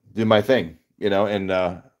and do my thing, you know, and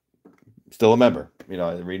still a member, you know,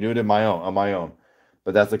 I renewed it on my own.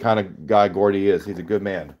 But that's the kind of guy Gordy is. He's a good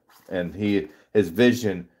man, and his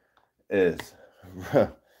vision is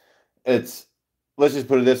it's, let's just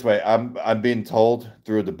put it this way. I'm being told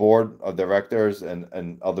through the board of directors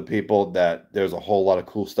and other people that there's a whole lot of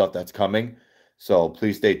cool stuff that's coming. So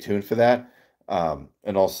please stay tuned for that.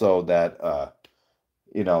 And also that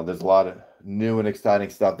you know, there's a lot of new and exciting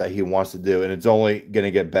stuff that he wants to do, and it's only going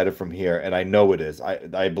to get better from here. And I know it is.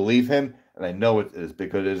 I believe him, and I know it is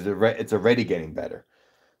because it's already getting better.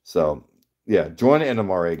 So yeah, join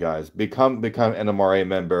NMRA, guys. Become NMRA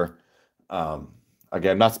member.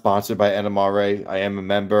 Again, I'm not sponsored by NMRA. I am a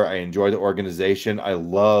member. I enjoy the organization. I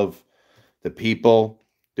love the people.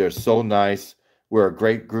 They're so nice. We're a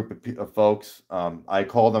great group of folks. I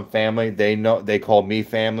call them family. They call me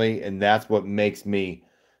family, and that's what makes me.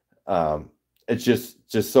 It's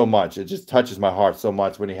just so much. It just touches my heart so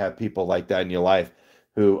much when you have people like that in your life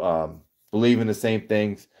who believe in the same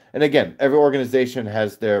things. And again, every organization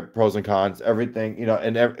has their pros and cons. Everything, you know,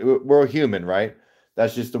 and we're human, right?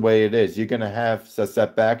 That's just the way it is. You're gonna have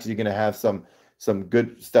setbacks. You're gonna have some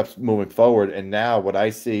good steps moving forward. And now, what I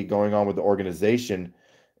see going on with the organization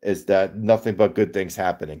is that nothing but good things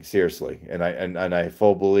happening. Seriously, and I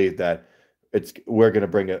full believe that it's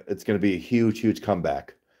gonna be a huge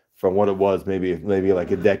comeback from what it was maybe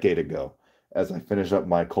like a decade ago. As I finish up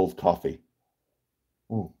my cold coffee.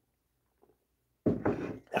 Ooh.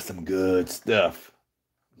 That's some good stuff.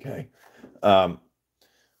 Okay.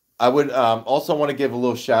 I would also want to give a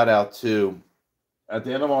little shout out to at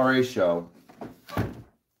the NMRA show.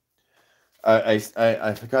 I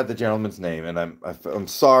forgot the gentleman's name, and I'm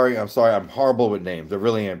sorry. I'm horrible with names. I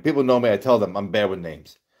really am. People know me. I tell them I'm bad with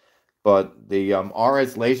names. But the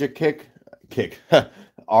RS Laser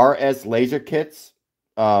RS Laser Kits.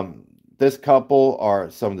 This couple are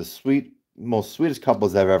some of the most sweetest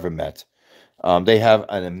couples I've ever met. They have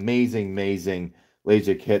an amazing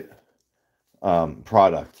laser kit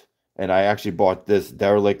product. And I actually bought this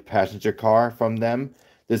derelict passenger car from them.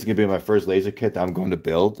 This is going to be my first laser kit that I'm going to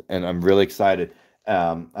build, and I'm really excited.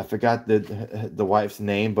 I forgot the wife's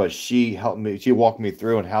name, but she helped me. She walked me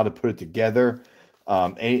through on how to put it together.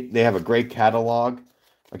 They have a great catalog.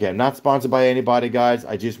 Again, not sponsored by anybody, guys.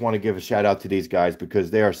 I just want to give a shout out to these guys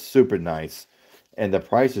because they are super nice, and the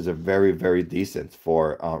prices are very, very decent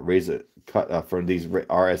for razor cut for these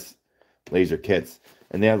RS laser kits.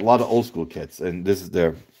 And they have a lot of old school kits, and this is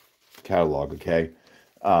their catalog. Okay,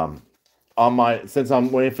 on my since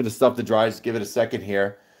I'm waiting for the stuff to dry, just give it a second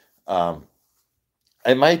here. Um,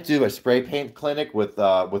 I might do a spray paint clinic with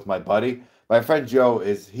my buddy. My friend Joe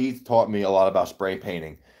he's taught me a lot about spray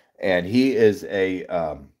painting, and he is a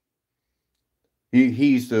he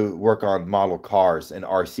used to work on model cars and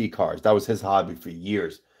RC cars. That was his hobby for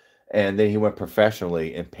years, and then he went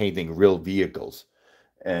professionally in painting real vehicles,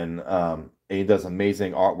 and he does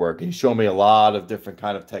amazing artwork. He showed me a lot of different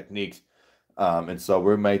kind of techniques, and so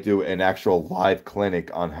we might do an actual live clinic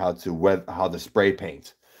on how to spray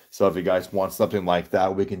paint. So if you guys want something like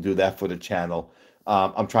that, we can do that for the channel.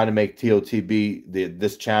 I'm trying to make TOTB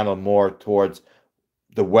this channel more towards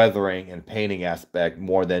the weathering and painting aspect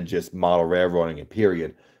more than just model railroading and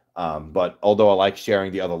period. But although I like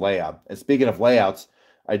sharing the other layout. And speaking of layouts,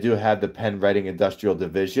 I do have the Penn Reading Industrial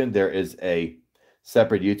Division. There is a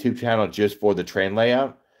separate YouTube channel just for the train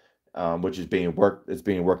layout, which is being worked. It's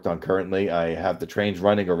being worked on currently. I have the trains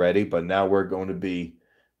running already, but now we're going to be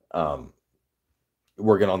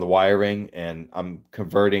working on the wiring, and I'm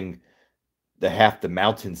converting half the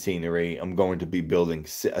mountain scenery. I'm going to be building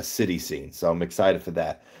a city scene, so I'm excited for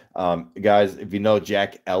that. Guys, if you know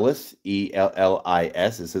Jack Ellis,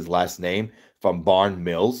 Ellis is his last name, from Barn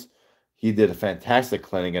Mills, he did a fantastic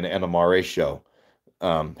clinic in an NMRA show.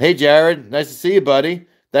 Hey Jared, nice to see you, buddy.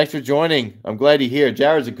 Thanks for joining. I'm glad you're here.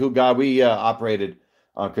 Jared's a cool guy. We operated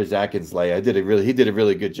on Chris Atkins' lay. He did a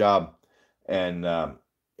really good job, and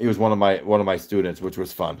he was one of my students, which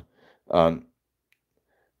was fun. Um,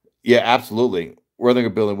 yeah, absolutely. Weathering a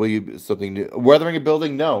building. Will you something new? Weathering a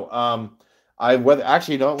building? No. I weather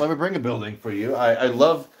actually no. Let me bring a building for you. I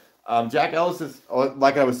love Jack Ellis is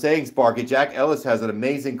like I was saying, Sparky. Jack Ellis has an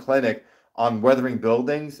amazing clinic on weathering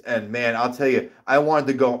buildings, and man, I'll tell you, I wanted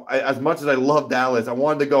to go as much as I love Dallas. I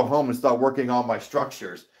wanted to go home and start working on my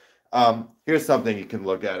structures. Here's something you can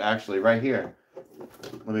look at actually right here.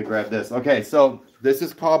 Let me grab this. Okay, so this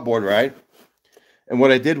is cardboard, right? And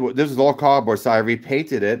what I did, this is all cardboard, so I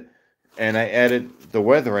repainted it, and I added the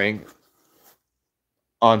weathering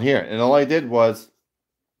on here. And all I did was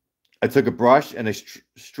I took a brush and I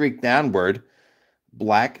streaked downward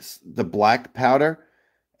the black powder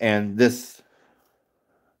and this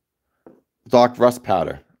dark rust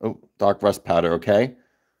powder. Oh, dark rust powder, okay?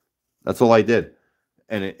 That's all I did.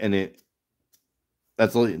 That's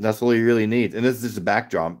all you really need. And this is just a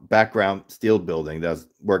background steel building that's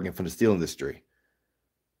working for the steel industry.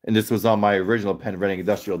 And this was on my original Penn Reading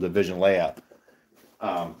Industrial Division layout.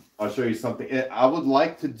 I'll show you something. I would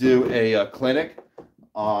like to do a clinic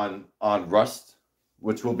on rust,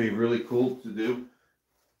 which will be really cool to do.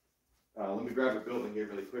 Let me grab a building here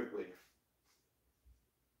really quickly.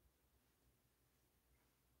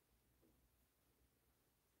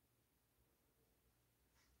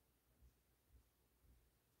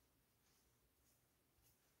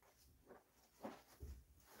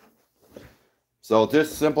 So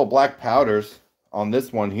just simple black powders on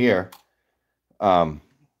this one here. All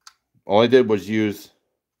I did was use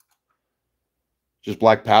just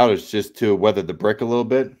black powders just to weather the brick a little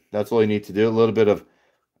bit. That's all you need to do. A little bit of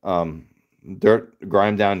dirt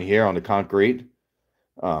grime down here on the concrete.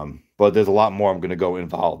 But there's a lot more I'm going to go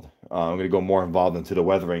involved. I'm going to go more involved into the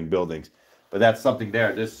weathering buildings. But that's something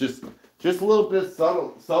there. There's just a little bit of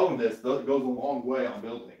subtleness that goes a long way on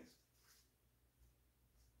buildings.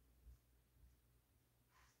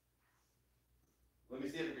 Let me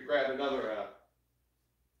see if we can grab another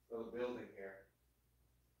little building here.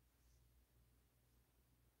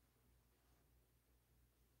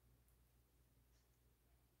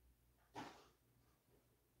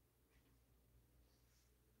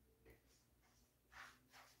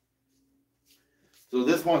 So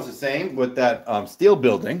this one's the same with that steel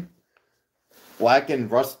building. Black and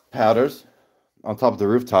rust powders on top of the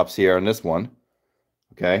rooftops here on this one.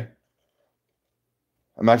 Okay.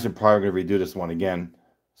 I'm actually probably going to redo this one again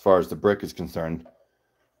as far as the brick is concerned.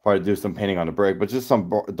 Probably do some painting on the brick, but just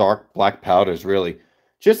some dark black powders, really.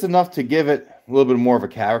 Just enough to give it a little bit more of a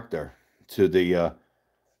character to the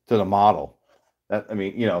model. I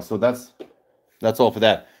mean, you know, so that's all for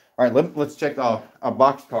that. All right, let's check our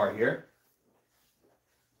Boxcar here.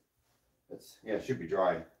 Yeah, it should be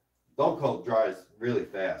dry. Dog coat dries really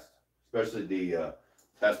fast, especially the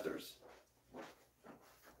testers.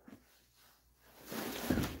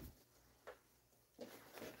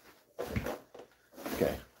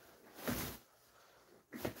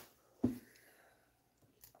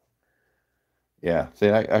 Yeah, see,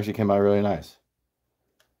 that actually came out really nice.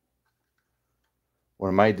 What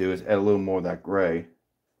I might do is add a little more of that gray.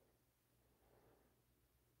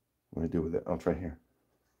 What do I do with it? Oh, it's right here.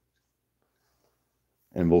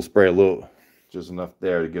 And we'll spray a little, just enough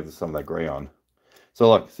there to give some of that gray on. So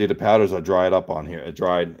look, see the powders are dried up on here,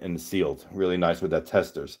 dried and sealed. Really nice with that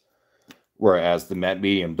testers. Whereas the matte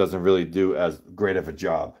medium doesn't really do as great of a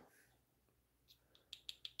job.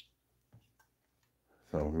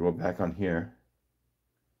 So we go back on here.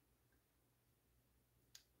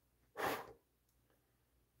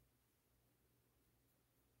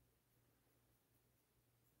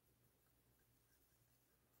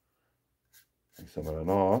 Take some of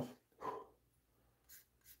that off.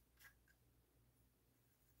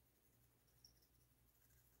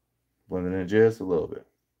 Blend it in just a little bit.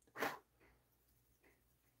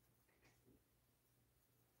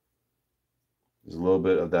 There's a little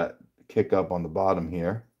bit of that kick up on the bottom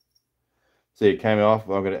here. See, it came off.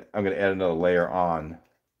 I'm gonna add another layer on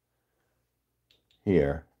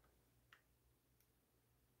here.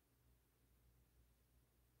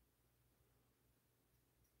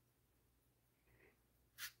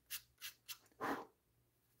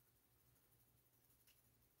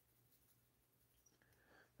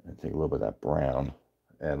 And take a little bit of that brown,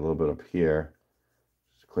 add a little bit up here,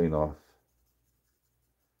 just clean off.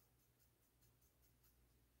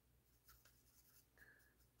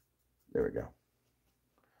 There we go.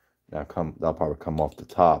 Now that'll probably come off the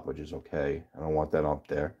top, which is okay. I don't want that up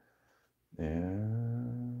there.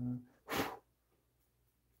 And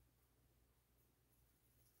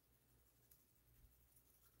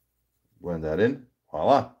blend that in.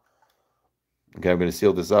 Voila. Okay, I'm going to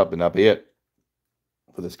seal this up and that'll be it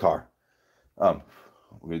for this car. What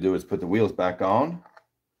we're going to do is put the wheels back on.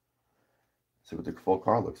 See what the full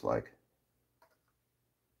car looks like.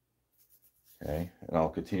 Okay, and I'll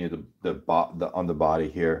continue the underbody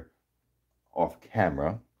here off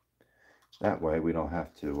camera. That way we don't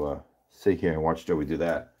have to sit here and watch Joey do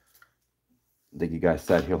that. I think you guys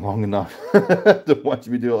sat here long enough to watch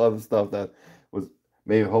me do other stuff that was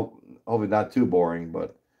maybe hopefully not too boring,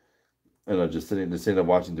 but you know, just sitting there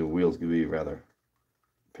watching the wheels could be rather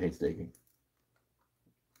painstaking.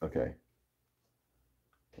 Okay.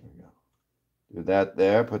 There we go. Do that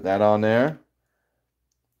there, put that on there.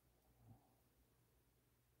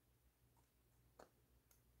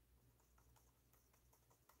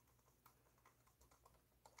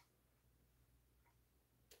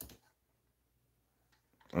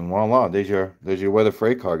 And voila, there's your weather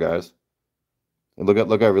freight car, guys. And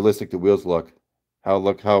look how realistic the wheels look. How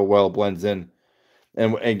well it blends in.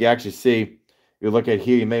 And you actually see, you look at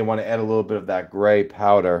here, you may want to add a little bit of that gray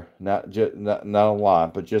powder, not a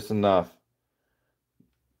lot, but just enough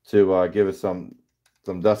to give it some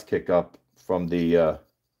dust kick up from the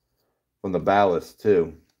ballast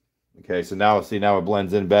too. Okay, so now it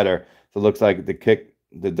blends in better. So it looks like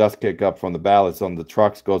the dust kick up from the ballast on the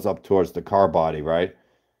trucks goes up towards the car body, right?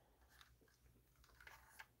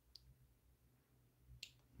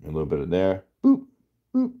 A little bit of there. Boop,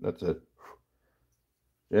 boop. That's it.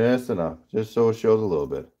 Just enough. Just so it shows a little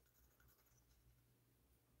bit.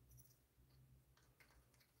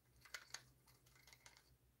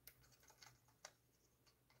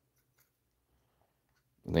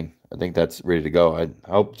 I think that's ready to go. I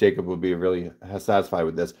hope Jacob will be really satisfied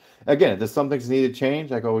with this. Again, if there's some things need to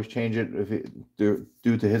change, I can always change it if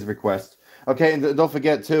due to his request. Okay, and don't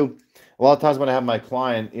forget too, a lot of times when I have my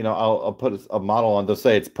client, you know, I'll put a model on, they'll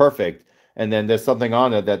say it's perfect, and then there's something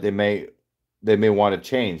on it that they may want to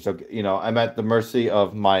change. So, you know, I'm at the mercy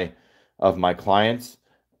of my clients.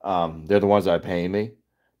 They're the ones that are paying me.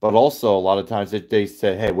 But also a lot of times they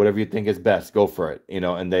say, hey, whatever you think is best, go for it. You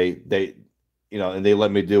know, and they you know, and they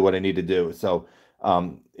let me do what I need to do. So,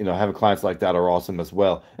 you know, having clients like that are awesome as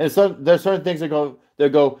well. And so there's certain things that go,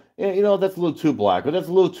 yeah, you know, that's a little too black, or that's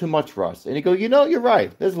a little too much for us. And you go, you know, you're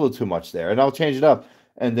right. There's a little too much there. And I'll change it up.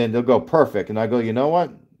 And then they'll go perfect. And I go, you know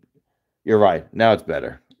what? You're right. Now it's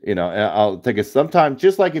better. You know, and I'll take it sometime,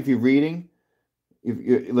 just like if you're reading,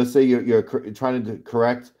 let's say you're trying to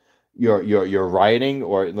correct your writing,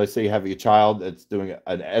 or let's say you have your child that's doing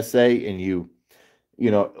an essay and you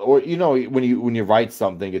know, or you know, when you write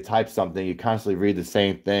something, you type something, you constantly read the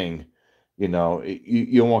same thing, you know,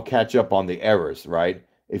 you won't catch up on the errors, right?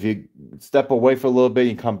 If you step away for a little bit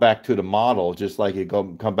and come back to the model, just like you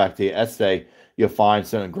come back to your essay, you'll find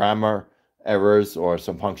certain grammar errors or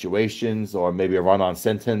some punctuations or maybe a run-on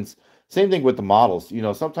sentence. Same thing with the models. You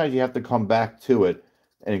know, sometimes you have to come back to it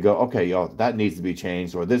and go, okay, yo, that needs to be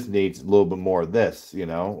changed, or this needs a little bit more of this, you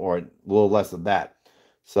know, or a little less of that.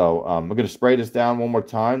 So we're going to spray this down one more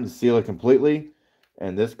time to seal it completely.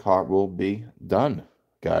 and this car will be done,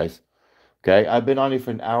 guys. Okay, I've been on here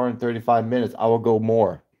for an hour and 35 minutes. I will go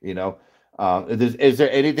more, you know. Is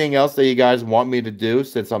there anything else that you guys want me to do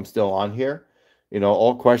since I'm still on here? You know,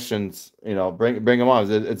 all questions, you know, bring them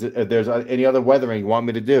on. If there's any other weathering you want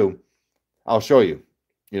me to do, I'll show you.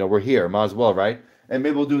 You know, we're here, might as well, right? And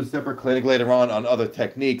maybe we'll do a separate clinic later on other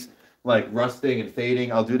techniques like rusting and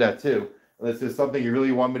fading. I'll do that too. Unless there's something you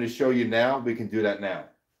really want me to show you now, we can do that now.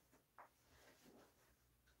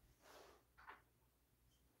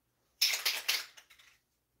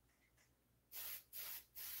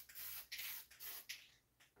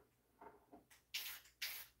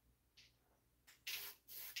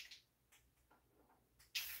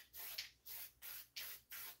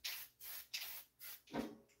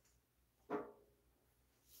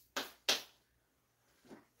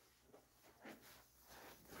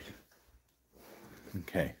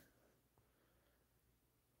 Okay.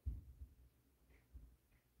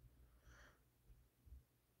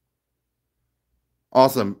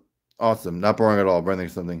 Awesome. Awesome. Not boring at all. Bringing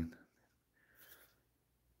something.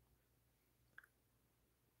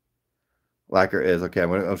 Lacquer is. Okay,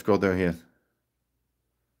 I'll scroll down here.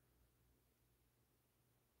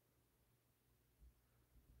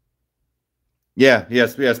 Yeah,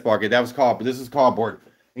 yes, Sparky. That was cardboard. This is cardboard.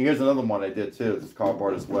 And here's another one I did too. This is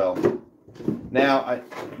cardboard as well. Now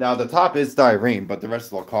the top is styrene, but the rest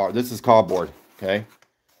is all card. This is cardboard. Okay.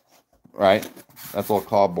 Right? That's all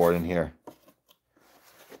cardboard in here.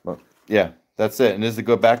 But yeah, that's it. And this is a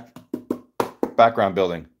good background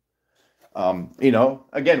building. You know,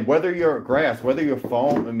 again, whether you're grass, whether you're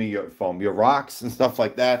your rocks and stuff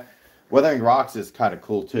like that, weathering rocks is kind of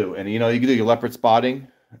cool too. And you know, you can do your leopard spotting.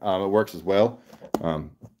 It works as well.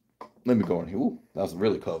 Let me go in here. Ooh, that was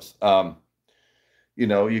really close. You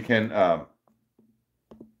know, you can.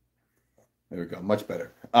 There we go. Much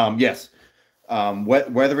better. Yes.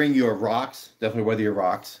 Weathering your rocks. Definitely weather your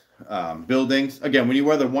rocks. Buildings. Again, when you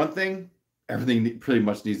weather one thing, everything pretty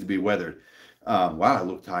much needs to be weathered. Wow, I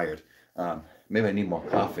look tired. Maybe I need more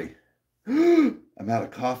coffee. I'm out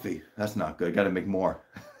of coffee. That's not good. Got to make more.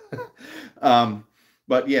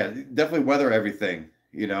 But yeah, definitely weather everything.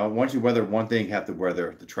 You know, once you weather one thing, you have to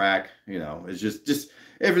weather the track. You know, it's just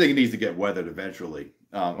everything needs to get weathered eventually.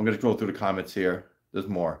 I'm going to scroll through the comments here. There's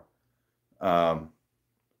more. And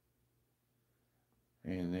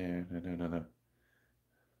there, no.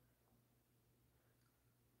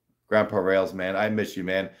 Grandpa Rails, man, I miss you,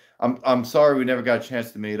 man. I'm sorry we never got a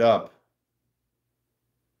chance to meet up.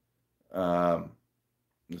 Let's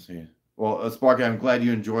see. Well, Sparky, I'm glad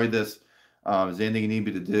you enjoyed this. Is there anything you need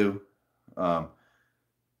me to do?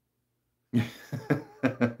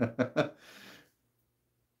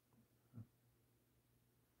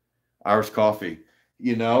 Irish coffee.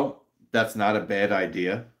 You know, that's not a bad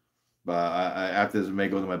idea. But after this, I may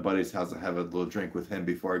go to my buddy's house and have a little drink with him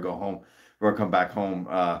before I go home. Before I come back home.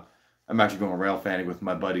 I'm actually going rail fanning with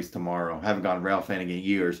my buddies tomorrow. I haven't gone rail fanning in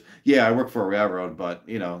years. Yeah, I work for a railroad, but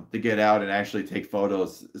you know, to get out and actually take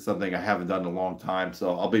photos is something I haven't done in a long time.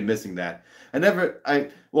 So I'll be missing that. I live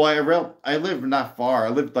not far. I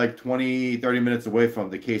live like 20, 30 minutes away from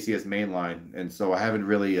the KCS main line, and so I haven't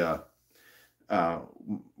really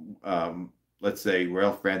let's say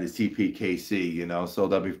rail fan the CPKC, you know. So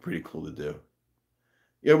that'd be pretty cool to do.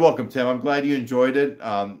 You're welcome, Tim. I'm glad you enjoyed it.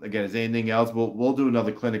 Again, is anything else? We'll do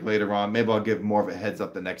another clinic later on. Maybe I'll give more of a heads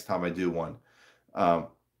up the next time I do one.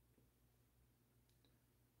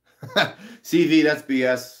 CV, that's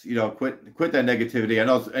BS. You know, quit that negativity. I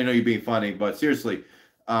know you're being funny, but seriously,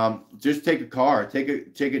 just take a car, take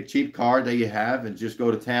a cheap car that you have, and just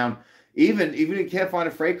go to town. Even if you can't find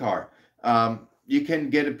a freight car, you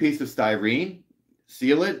can get a piece of styrene,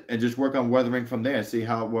 seal it, and just work on weathering from there. See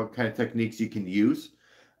what kind of techniques you can use.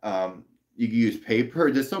 You can use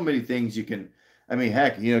paper. There's so many things you can. I mean,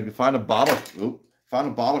 heck, you know, you can find a bottle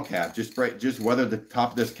cap. Just weather the top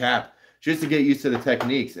of this cap, just to get used to the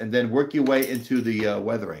techniques, and then work your way into the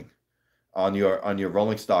weathering on your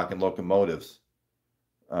rolling stock and locomotives.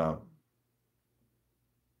 All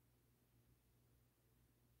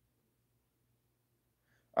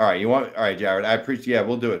right, all right, Jared. I appreciate. Yeah,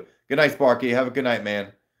 we'll do it. Good night, Sparky. Have a good night, man.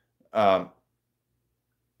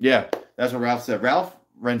 Yeah, that's what Ralph said. Ralph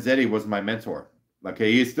Renzetti was my mentor.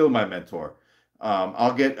 Okay, he's still my mentor.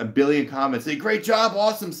 I'll get a billion comments, say, great job,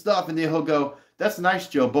 awesome stuff. And then he'll go, that's nice,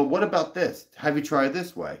 Joe, but what about this? Have you tried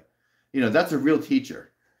this way? You know, that's a real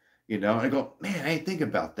teacher. You know, I go, man, I ain't thinking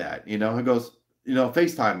about that. You know, he goes, you know,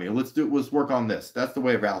 FaceTime me. Let's work on this. That's the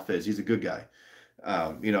way Ralph is. He's a good guy.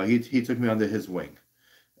 You know, he took me under his wing.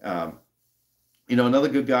 You know, another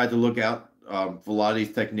good guy to look out for a lot of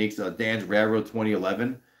these techniques, Dan's Railroad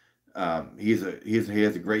 2011. He has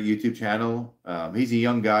a great YouTube channel. He's a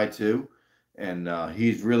young guy too, and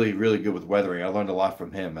he's really good with weathering. I learned a lot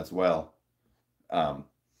from him as well. Um,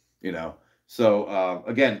 you know, so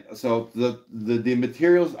again, so the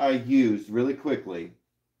materials I use really quickly.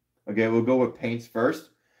 Okay, we'll go with paints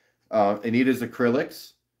first. Anita's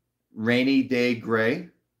acrylics, rainy day gray.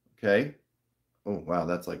 Okay. Oh wow,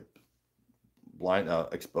 that's like blind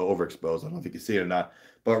overexposed. I don't know if you can see it or not,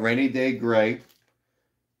 but rainy day gray,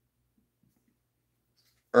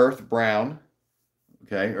 earth brown.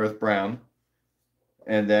 Okay, earth brown,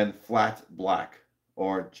 and then flat black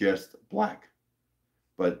or just black.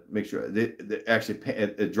 But make sure actually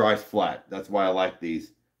it dries flat. That's why I like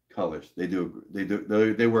these colors. They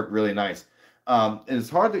work really nice. And it's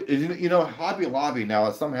hard to, Hobby Lobby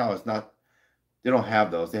now somehow it's not. They don't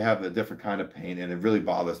have those. They have a different kind of paint, and it really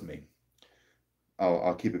bothers me.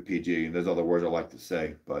 I'll keep it PG. There's other words I like to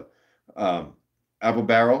say, but Apple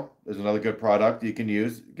Barrel is another good product you can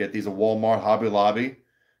use. Get these at Walmart, Hobby Lobby.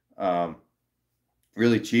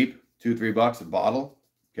 Really cheap, $2-3 a bottle.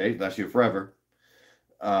 Okay, lasts you forever.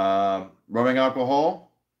 Rubbing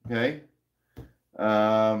alcohol. Okay.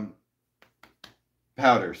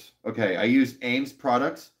 Powders. Okay, I use Ames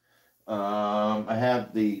products. I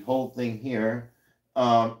have the whole thing here.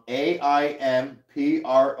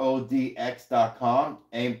 AIMPRODX.com,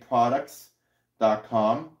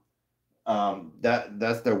 aimproducts.com.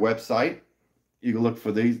 That's their website. You can look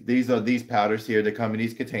for these. These powders here. They come in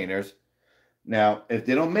these containers. Now, if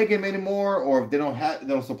they don't make them anymore, or if they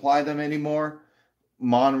don't supply them anymore,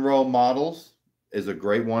 Monroe Models is a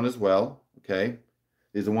great one as well. Okay,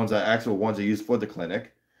 these are actual ones I use for the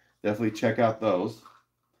clinic. Definitely check out those.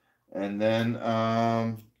 And then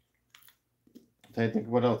I'm trying to think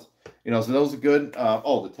of what else. So those are good.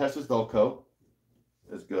 The Tesla's Dull Coat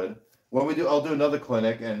is good. When I'll do another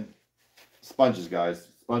clinic, and sponges, guys.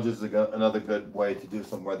 Sponges is another good way to do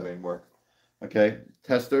some weathering work. Okay,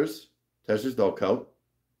 Tesla's Dull Coat.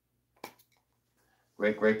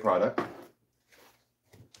 Great product.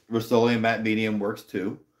 Rust-Oleum Matte Medium works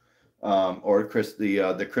too. Or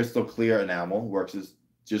the Crystal Clear Enamel works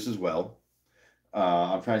just as well.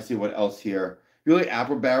 I'm trying to see what else here. Really,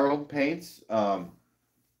 Apple Barrel paints.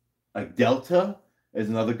 Like Delta is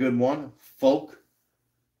another good one. Folk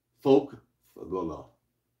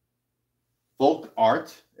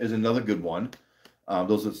Art is another good one.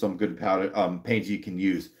 Those are some good powder paints you can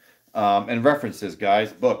use. And references,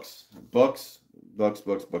 guys. Books.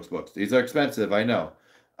 These are expensive, I know.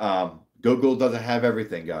 Google doesn't have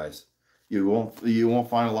everything, guys. You won't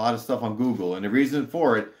find a lot of stuff on Google, and the reason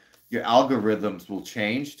for it, your algorithms will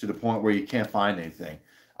change to the point where you can't find anything.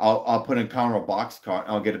 I'll put in Conroe Boxcar,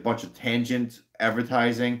 I'll get a bunch of Tangent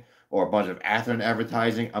advertising or a bunch of Athearn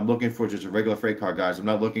advertising. I'm looking for just a regular freight car, guys. I'm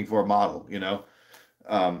not looking for a model,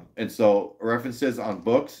 And so references on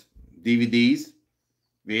books, DVDs,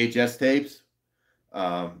 VHS tapes,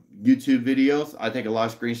 YouTube videos. I take a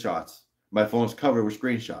lot of screenshots. My phone's covered with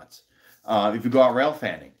screenshots. If you go out rail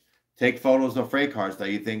fanning, take photos of freight cars that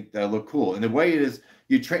you think that look cool. And the way it is,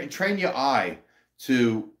 you train your eye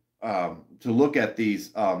to look at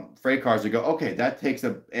these freight cars and go, okay, that takes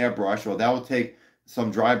an airbrush, or that will take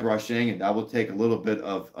some dry brushing, and that will take a little bit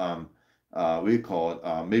of what do you call it?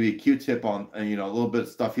 Maybe a Q-tip on, a little bit of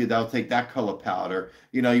stuff here. That'll take that color powder.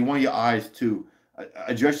 You want your eyes to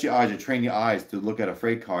adjust your eyes and train your eyes to look at a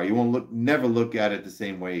freight car. You won't never look at it the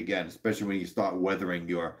same way again, especially when you start weathering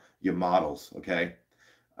your models. Okay,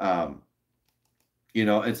 and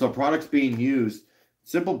so products being used.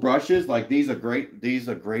 Simple brushes like these are great. These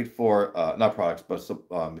are great for not products,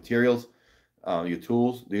 but materials. Your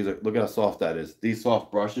tools. Look at how soft that is. These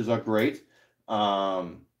soft brushes are great.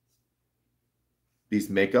 These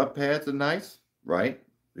makeup pads are nice, right?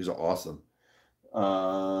 These are awesome.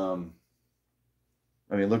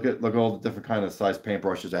 Look at all the different kind of size paint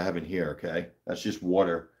brushes I have in here. Okay, that's just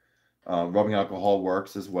water. Rubbing alcohol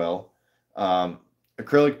works as well.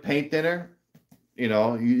 Acrylic paint thinner.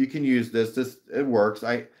 You can use this. It works.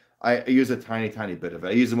 I use a tiny bit of it.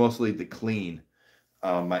 I use it mostly to clean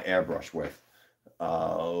my airbrush with.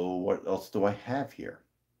 What else do I have here?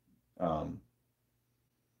 Trying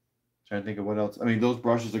to think of what else. Those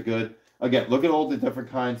brushes are good. Again, look at all the different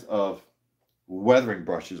kinds of weathering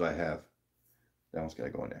brushes I have. That one's got to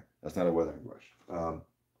go in there. That's not a weathering brush.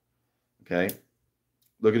 Okay.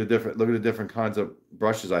 Look at the different kinds of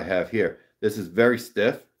brushes I have here. This is very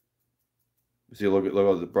stiff. See, look at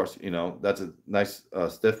the brush. That's a nice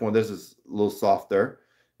stiff one. This is a little softer.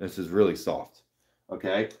 This is really soft.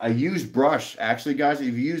 Okay. I use brush. Actually, guys, if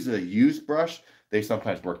you use a used brush, they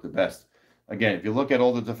sometimes work the best. Again, if you look at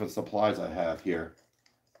all the different supplies I have here,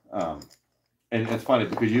 And it's funny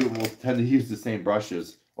because you will tend to use the same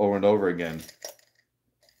brushes over and over again.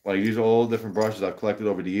 Like, use all different brushes I've collected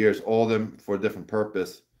over the years, all of them for a different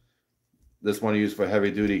purpose. This one I use for heavy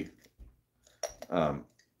duty.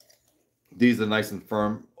 These are nice and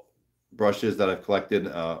firm brushes that I've collected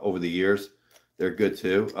over the years. They're good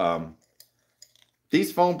too.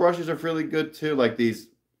 These foam brushes are really good too. Like these,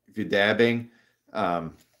 if you're dabbing,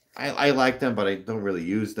 I like them, but I don't really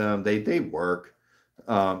use them. They work.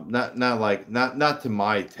 Not to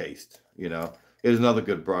my taste. You know, here's another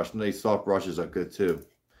good brush. And these soft brushes are good too.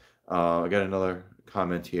 I got another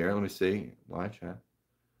comment here. Let me see. Live chat.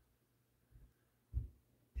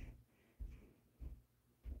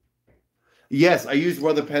 Yes, I use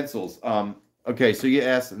rubber pencils. Okay, so you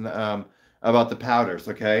asked about the powders.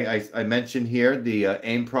 Okay, I mentioned here the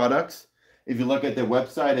AIM products. If you look at their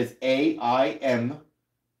website, it's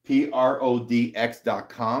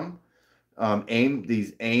aimprodx.com.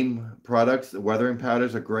 These AIM products, the weathering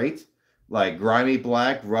powders are great. Like grimy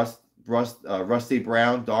black, rusty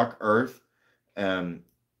brown, dark earth.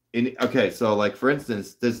 Okay, so like for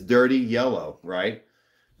instance, this dirty yellow, right?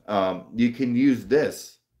 You can use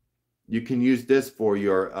this. You can use this for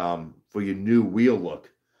your new wheel look.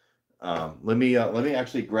 Let me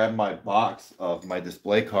actually grab my box of my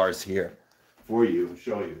display cars here for you and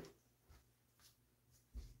show you.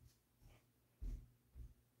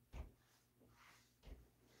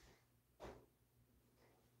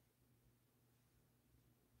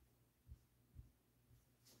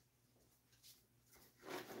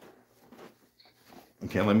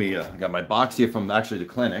 Okay, let me. I got my box here from actually the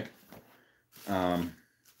clinic.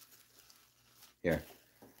 Here.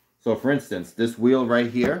 So, for instance, this wheel right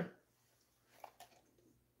here.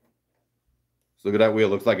 So look at that wheel.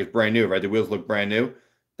 Looks like it's brand new, right? The wheels look brand new.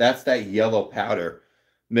 That's that yellow powder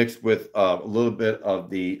mixed with a little bit of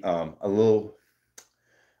the I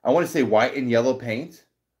want to say white and yellow paint.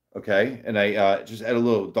 Okay, and I just add a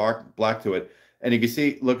little dark black to it, and you can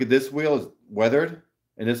see. Look at this wheel is weathered,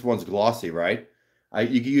 and this one's glossy, right?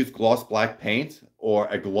 You can use gloss black paint or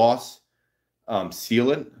a gloss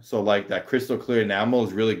sealant. So like that crystal clear enamel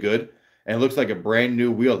is really good. And it looks like a brand new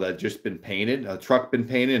wheel that just been painted. A truck been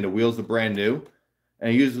painted and the wheels are brand new. And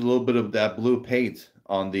I use a little bit of that blue paint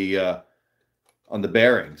on the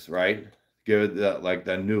bearings, right? Give it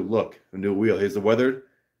that new look, a new wheel. Here's the weathered,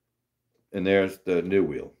 and there's the new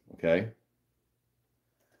wheel. Okay.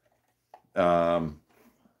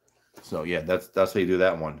 So yeah, that's how you do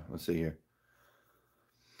that one. Let's see here.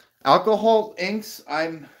 Alcohol inks,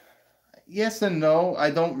 yes and no.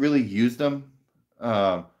 I don't really use them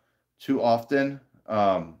too often.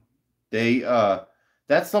 That's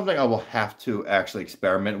something I will have to actually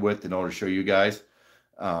experiment with in order to show you guys.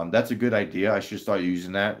 That's a good idea. I should start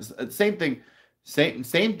using that. Same thing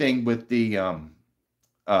with the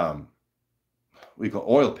we call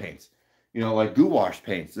oil paints. You know, like gouache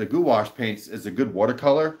paints. The gouache paints is a good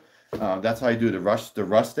watercolor. That's how I do the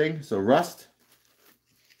rusting. So rust.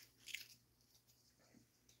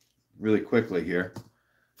 Really quickly here.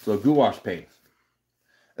 So gouache paint.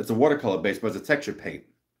 It's a watercolor base, but it's a texture paint.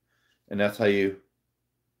 And that's how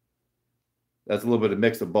that's a little bit of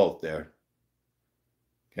mix of both there.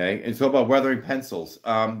 Okay, and so about weathering pencils.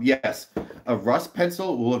 Yes, a rust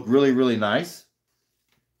pencil will look really, really nice.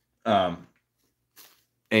 A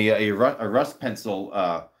rust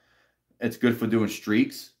pencil, it's good for doing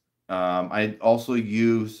streaks. I also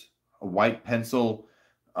use a white pencil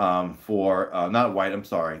for, not white, I'm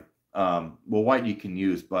sorry. Well, white you can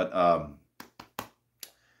use, but a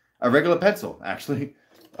regular pencil, actually.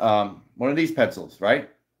 One of these pencils, right?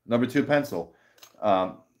 Number 2 pencil.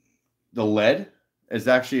 The lead is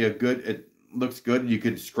actually it looks good. You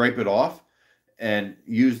can scrape it off and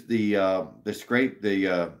use the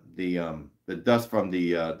dust from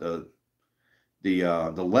the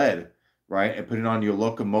lead, right? And put it on your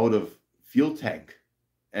locomotive fuel tank.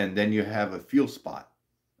 And then you have a fuel spot,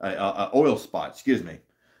 oil spot, excuse me.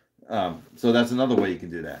 So that's another way you can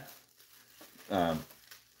do that. Let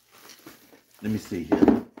me see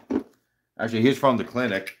here. Actually, here's from the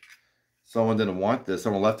clinic. Someone didn't want this.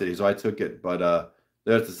 Someone left it, so I took it. But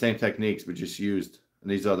there's the same techniques we just used. And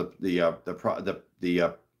these are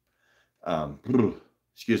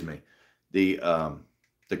excuse me, the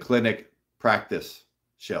clinic practice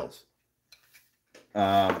shells.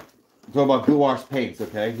 Talk about gouache paints.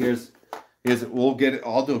 Okay, here's we'll get it.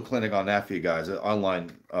 I'll do a clinic on that for you guys. An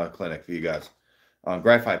online clinic for you guys.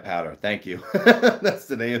 Graphite powder. Thank you. That's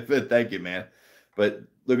the name of it. Thank you, man. But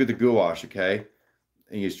look at the gouache, okay?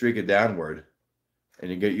 And you streak it downward,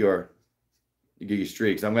 and you get your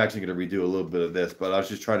streaks. I'm actually going to redo a little bit of this, but I was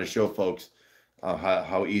just trying to show folks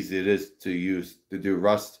how easy it is to do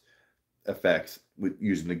rust effects with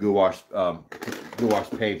using the gouache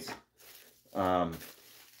paints. Let's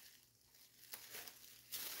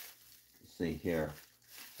see here,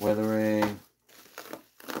 weathering.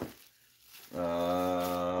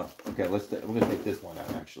 Okay, we're gonna take this one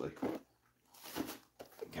out actually.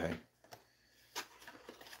 Okay,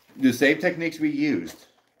 the same techniques we used,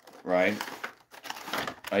 right?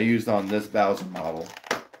 I used on this Bowser model,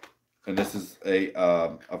 and this is a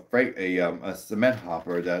cement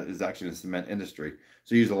hopper that is actually in the cement industry.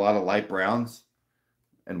 So you use a lot of light browns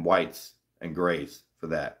and whites and grays for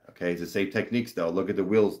that. Okay, it's the same techniques though. Look at the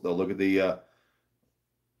wheels though. Look at the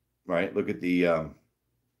right. Look at the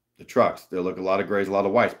trucks. They look a lot of grays, a lot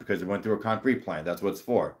of whites because it went through a concrete plant. That's what it's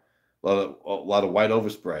for. A lot of white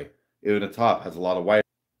overspray. Even the top has a lot of white.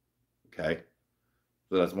 Okay,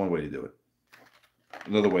 so that's one way to do it.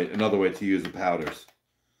 Another way to use the powders.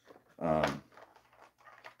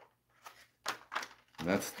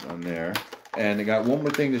 That's on there. And I got one more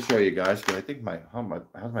thing to show you guys because I think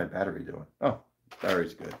how's my battery doing? Oh,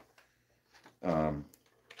 battery's good.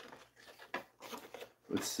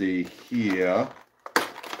 Let's see here. Put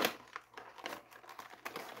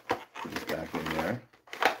this back in there.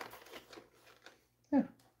 Yeah.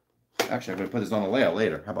 Actually, I'm going to put this on a layout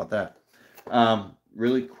later. How about that?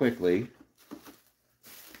 Really quickly,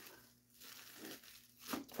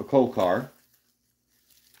 a cold car.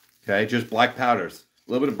 Okay, just black powders.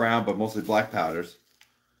 A little bit of brown, but mostly black powders.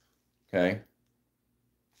 Okay.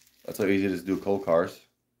 That's how easy it is to do cold cars.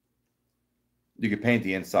 You can paint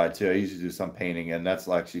the inside too. I usually do some painting, and that's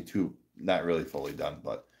actually not really fully done,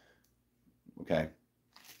 but okay.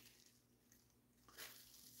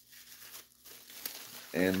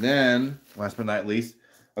 And then, last but not least,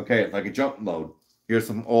 okay, like a jump load. Here's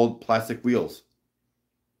some old plastic wheels.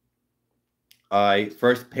 I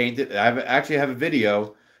first painted. I actually have a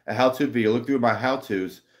video, a how-to video. Look through my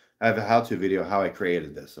how-tos. I have a how-to video how I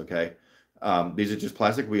created this. Okay, these are just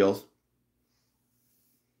plastic wheels.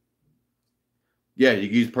 Yeah, you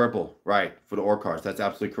can use purple, right, for the ore cars. That's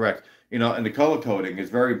absolutely correct. You know, and the color coding is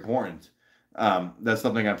very important. That's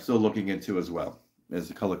something I'm still looking into as well, is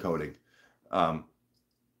the color coding.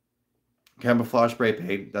 Camouflage spray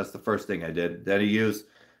paint, that's the first thing I did. Then I used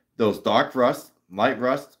those dark rust, light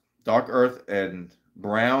rust, dark earth, and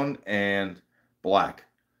brown and black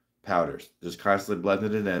powders. Just constantly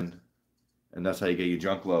blended it in, and that's how you get your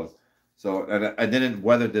junk load. So, and I didn't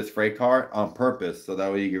weather this freight car on purpose, so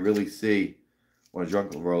that way you can really see what a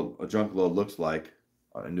junk load looks like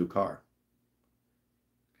on a new car.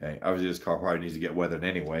 Okay, obviously this car probably needs to get weathered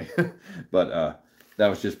anyway, but that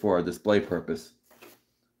was just for a display purpose.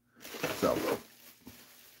 So,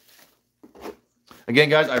 again,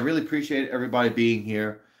 guys, I really appreciate everybody being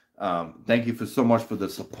here. Thank you so much for the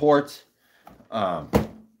support.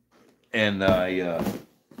 And I,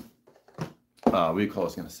 what do you call I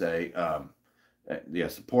was going to say? Yeah,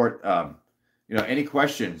 support. You know, any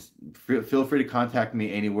questions, feel free to contact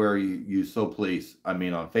me anywhere you so please. I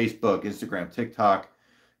mean, on Facebook, Instagram, TikTok,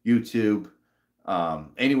 YouTube,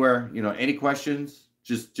 anywhere. You know, any questions,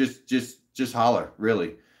 just holler.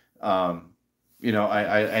 Really. You know,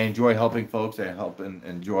 I enjoy helping folks. I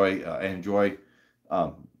enjoy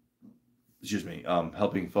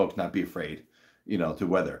helping folks not be afraid, you know, to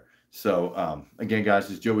weather. So, again,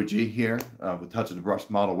 guys, it's Joey G here with Touch of the Brush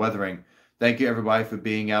Model Weathering. Thank you, everybody, for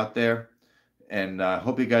being out there. And I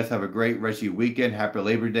hope you guys have a great rest of your weekend. Happy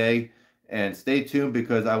Labor Day. And stay tuned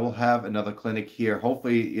because I will have another clinic here,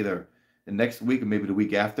 hopefully either the next week or maybe the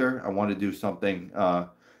week after. I want to do something,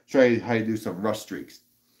 show you how to do some rust streaks.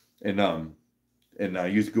 And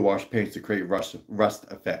use gouache paints to create rust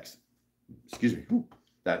effects. Excuse me. Ooh,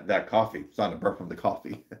 that coffee. It's not a burp from the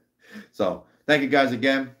coffee. So thank you guys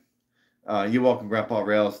again. You're welcome, Grandpa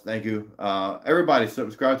Rails. Thank you. Everybody,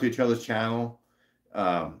 subscribe to each other's channel.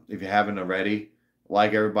 If you haven't already,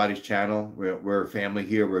 like everybody's channel. We're a family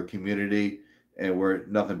here. We're a community, and we're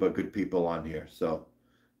nothing but good people on here. So,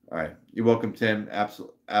 all right. You're welcome, Tim.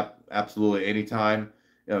 Absolutely anytime.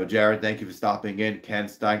 You know, Jared, thank you for stopping in. Ken,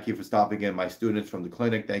 thank you for stopping in. My students from the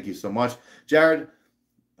clinic, thank you so much. Jared,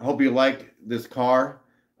 I hope you like this car.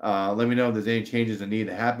 Let me know if there's any changes that need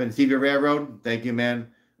to happen. Stevie Railroad, thank you, man.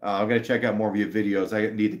 I'm going to check out more of your videos.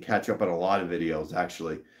 I need to catch up on a lot of videos,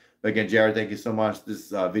 actually. But again, Jared, thank you so much. This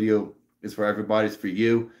video is for everybody. It's for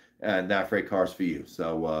you, and that freight car is for you.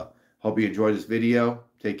 So hope you enjoyed this video.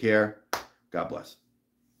 Take care. God bless.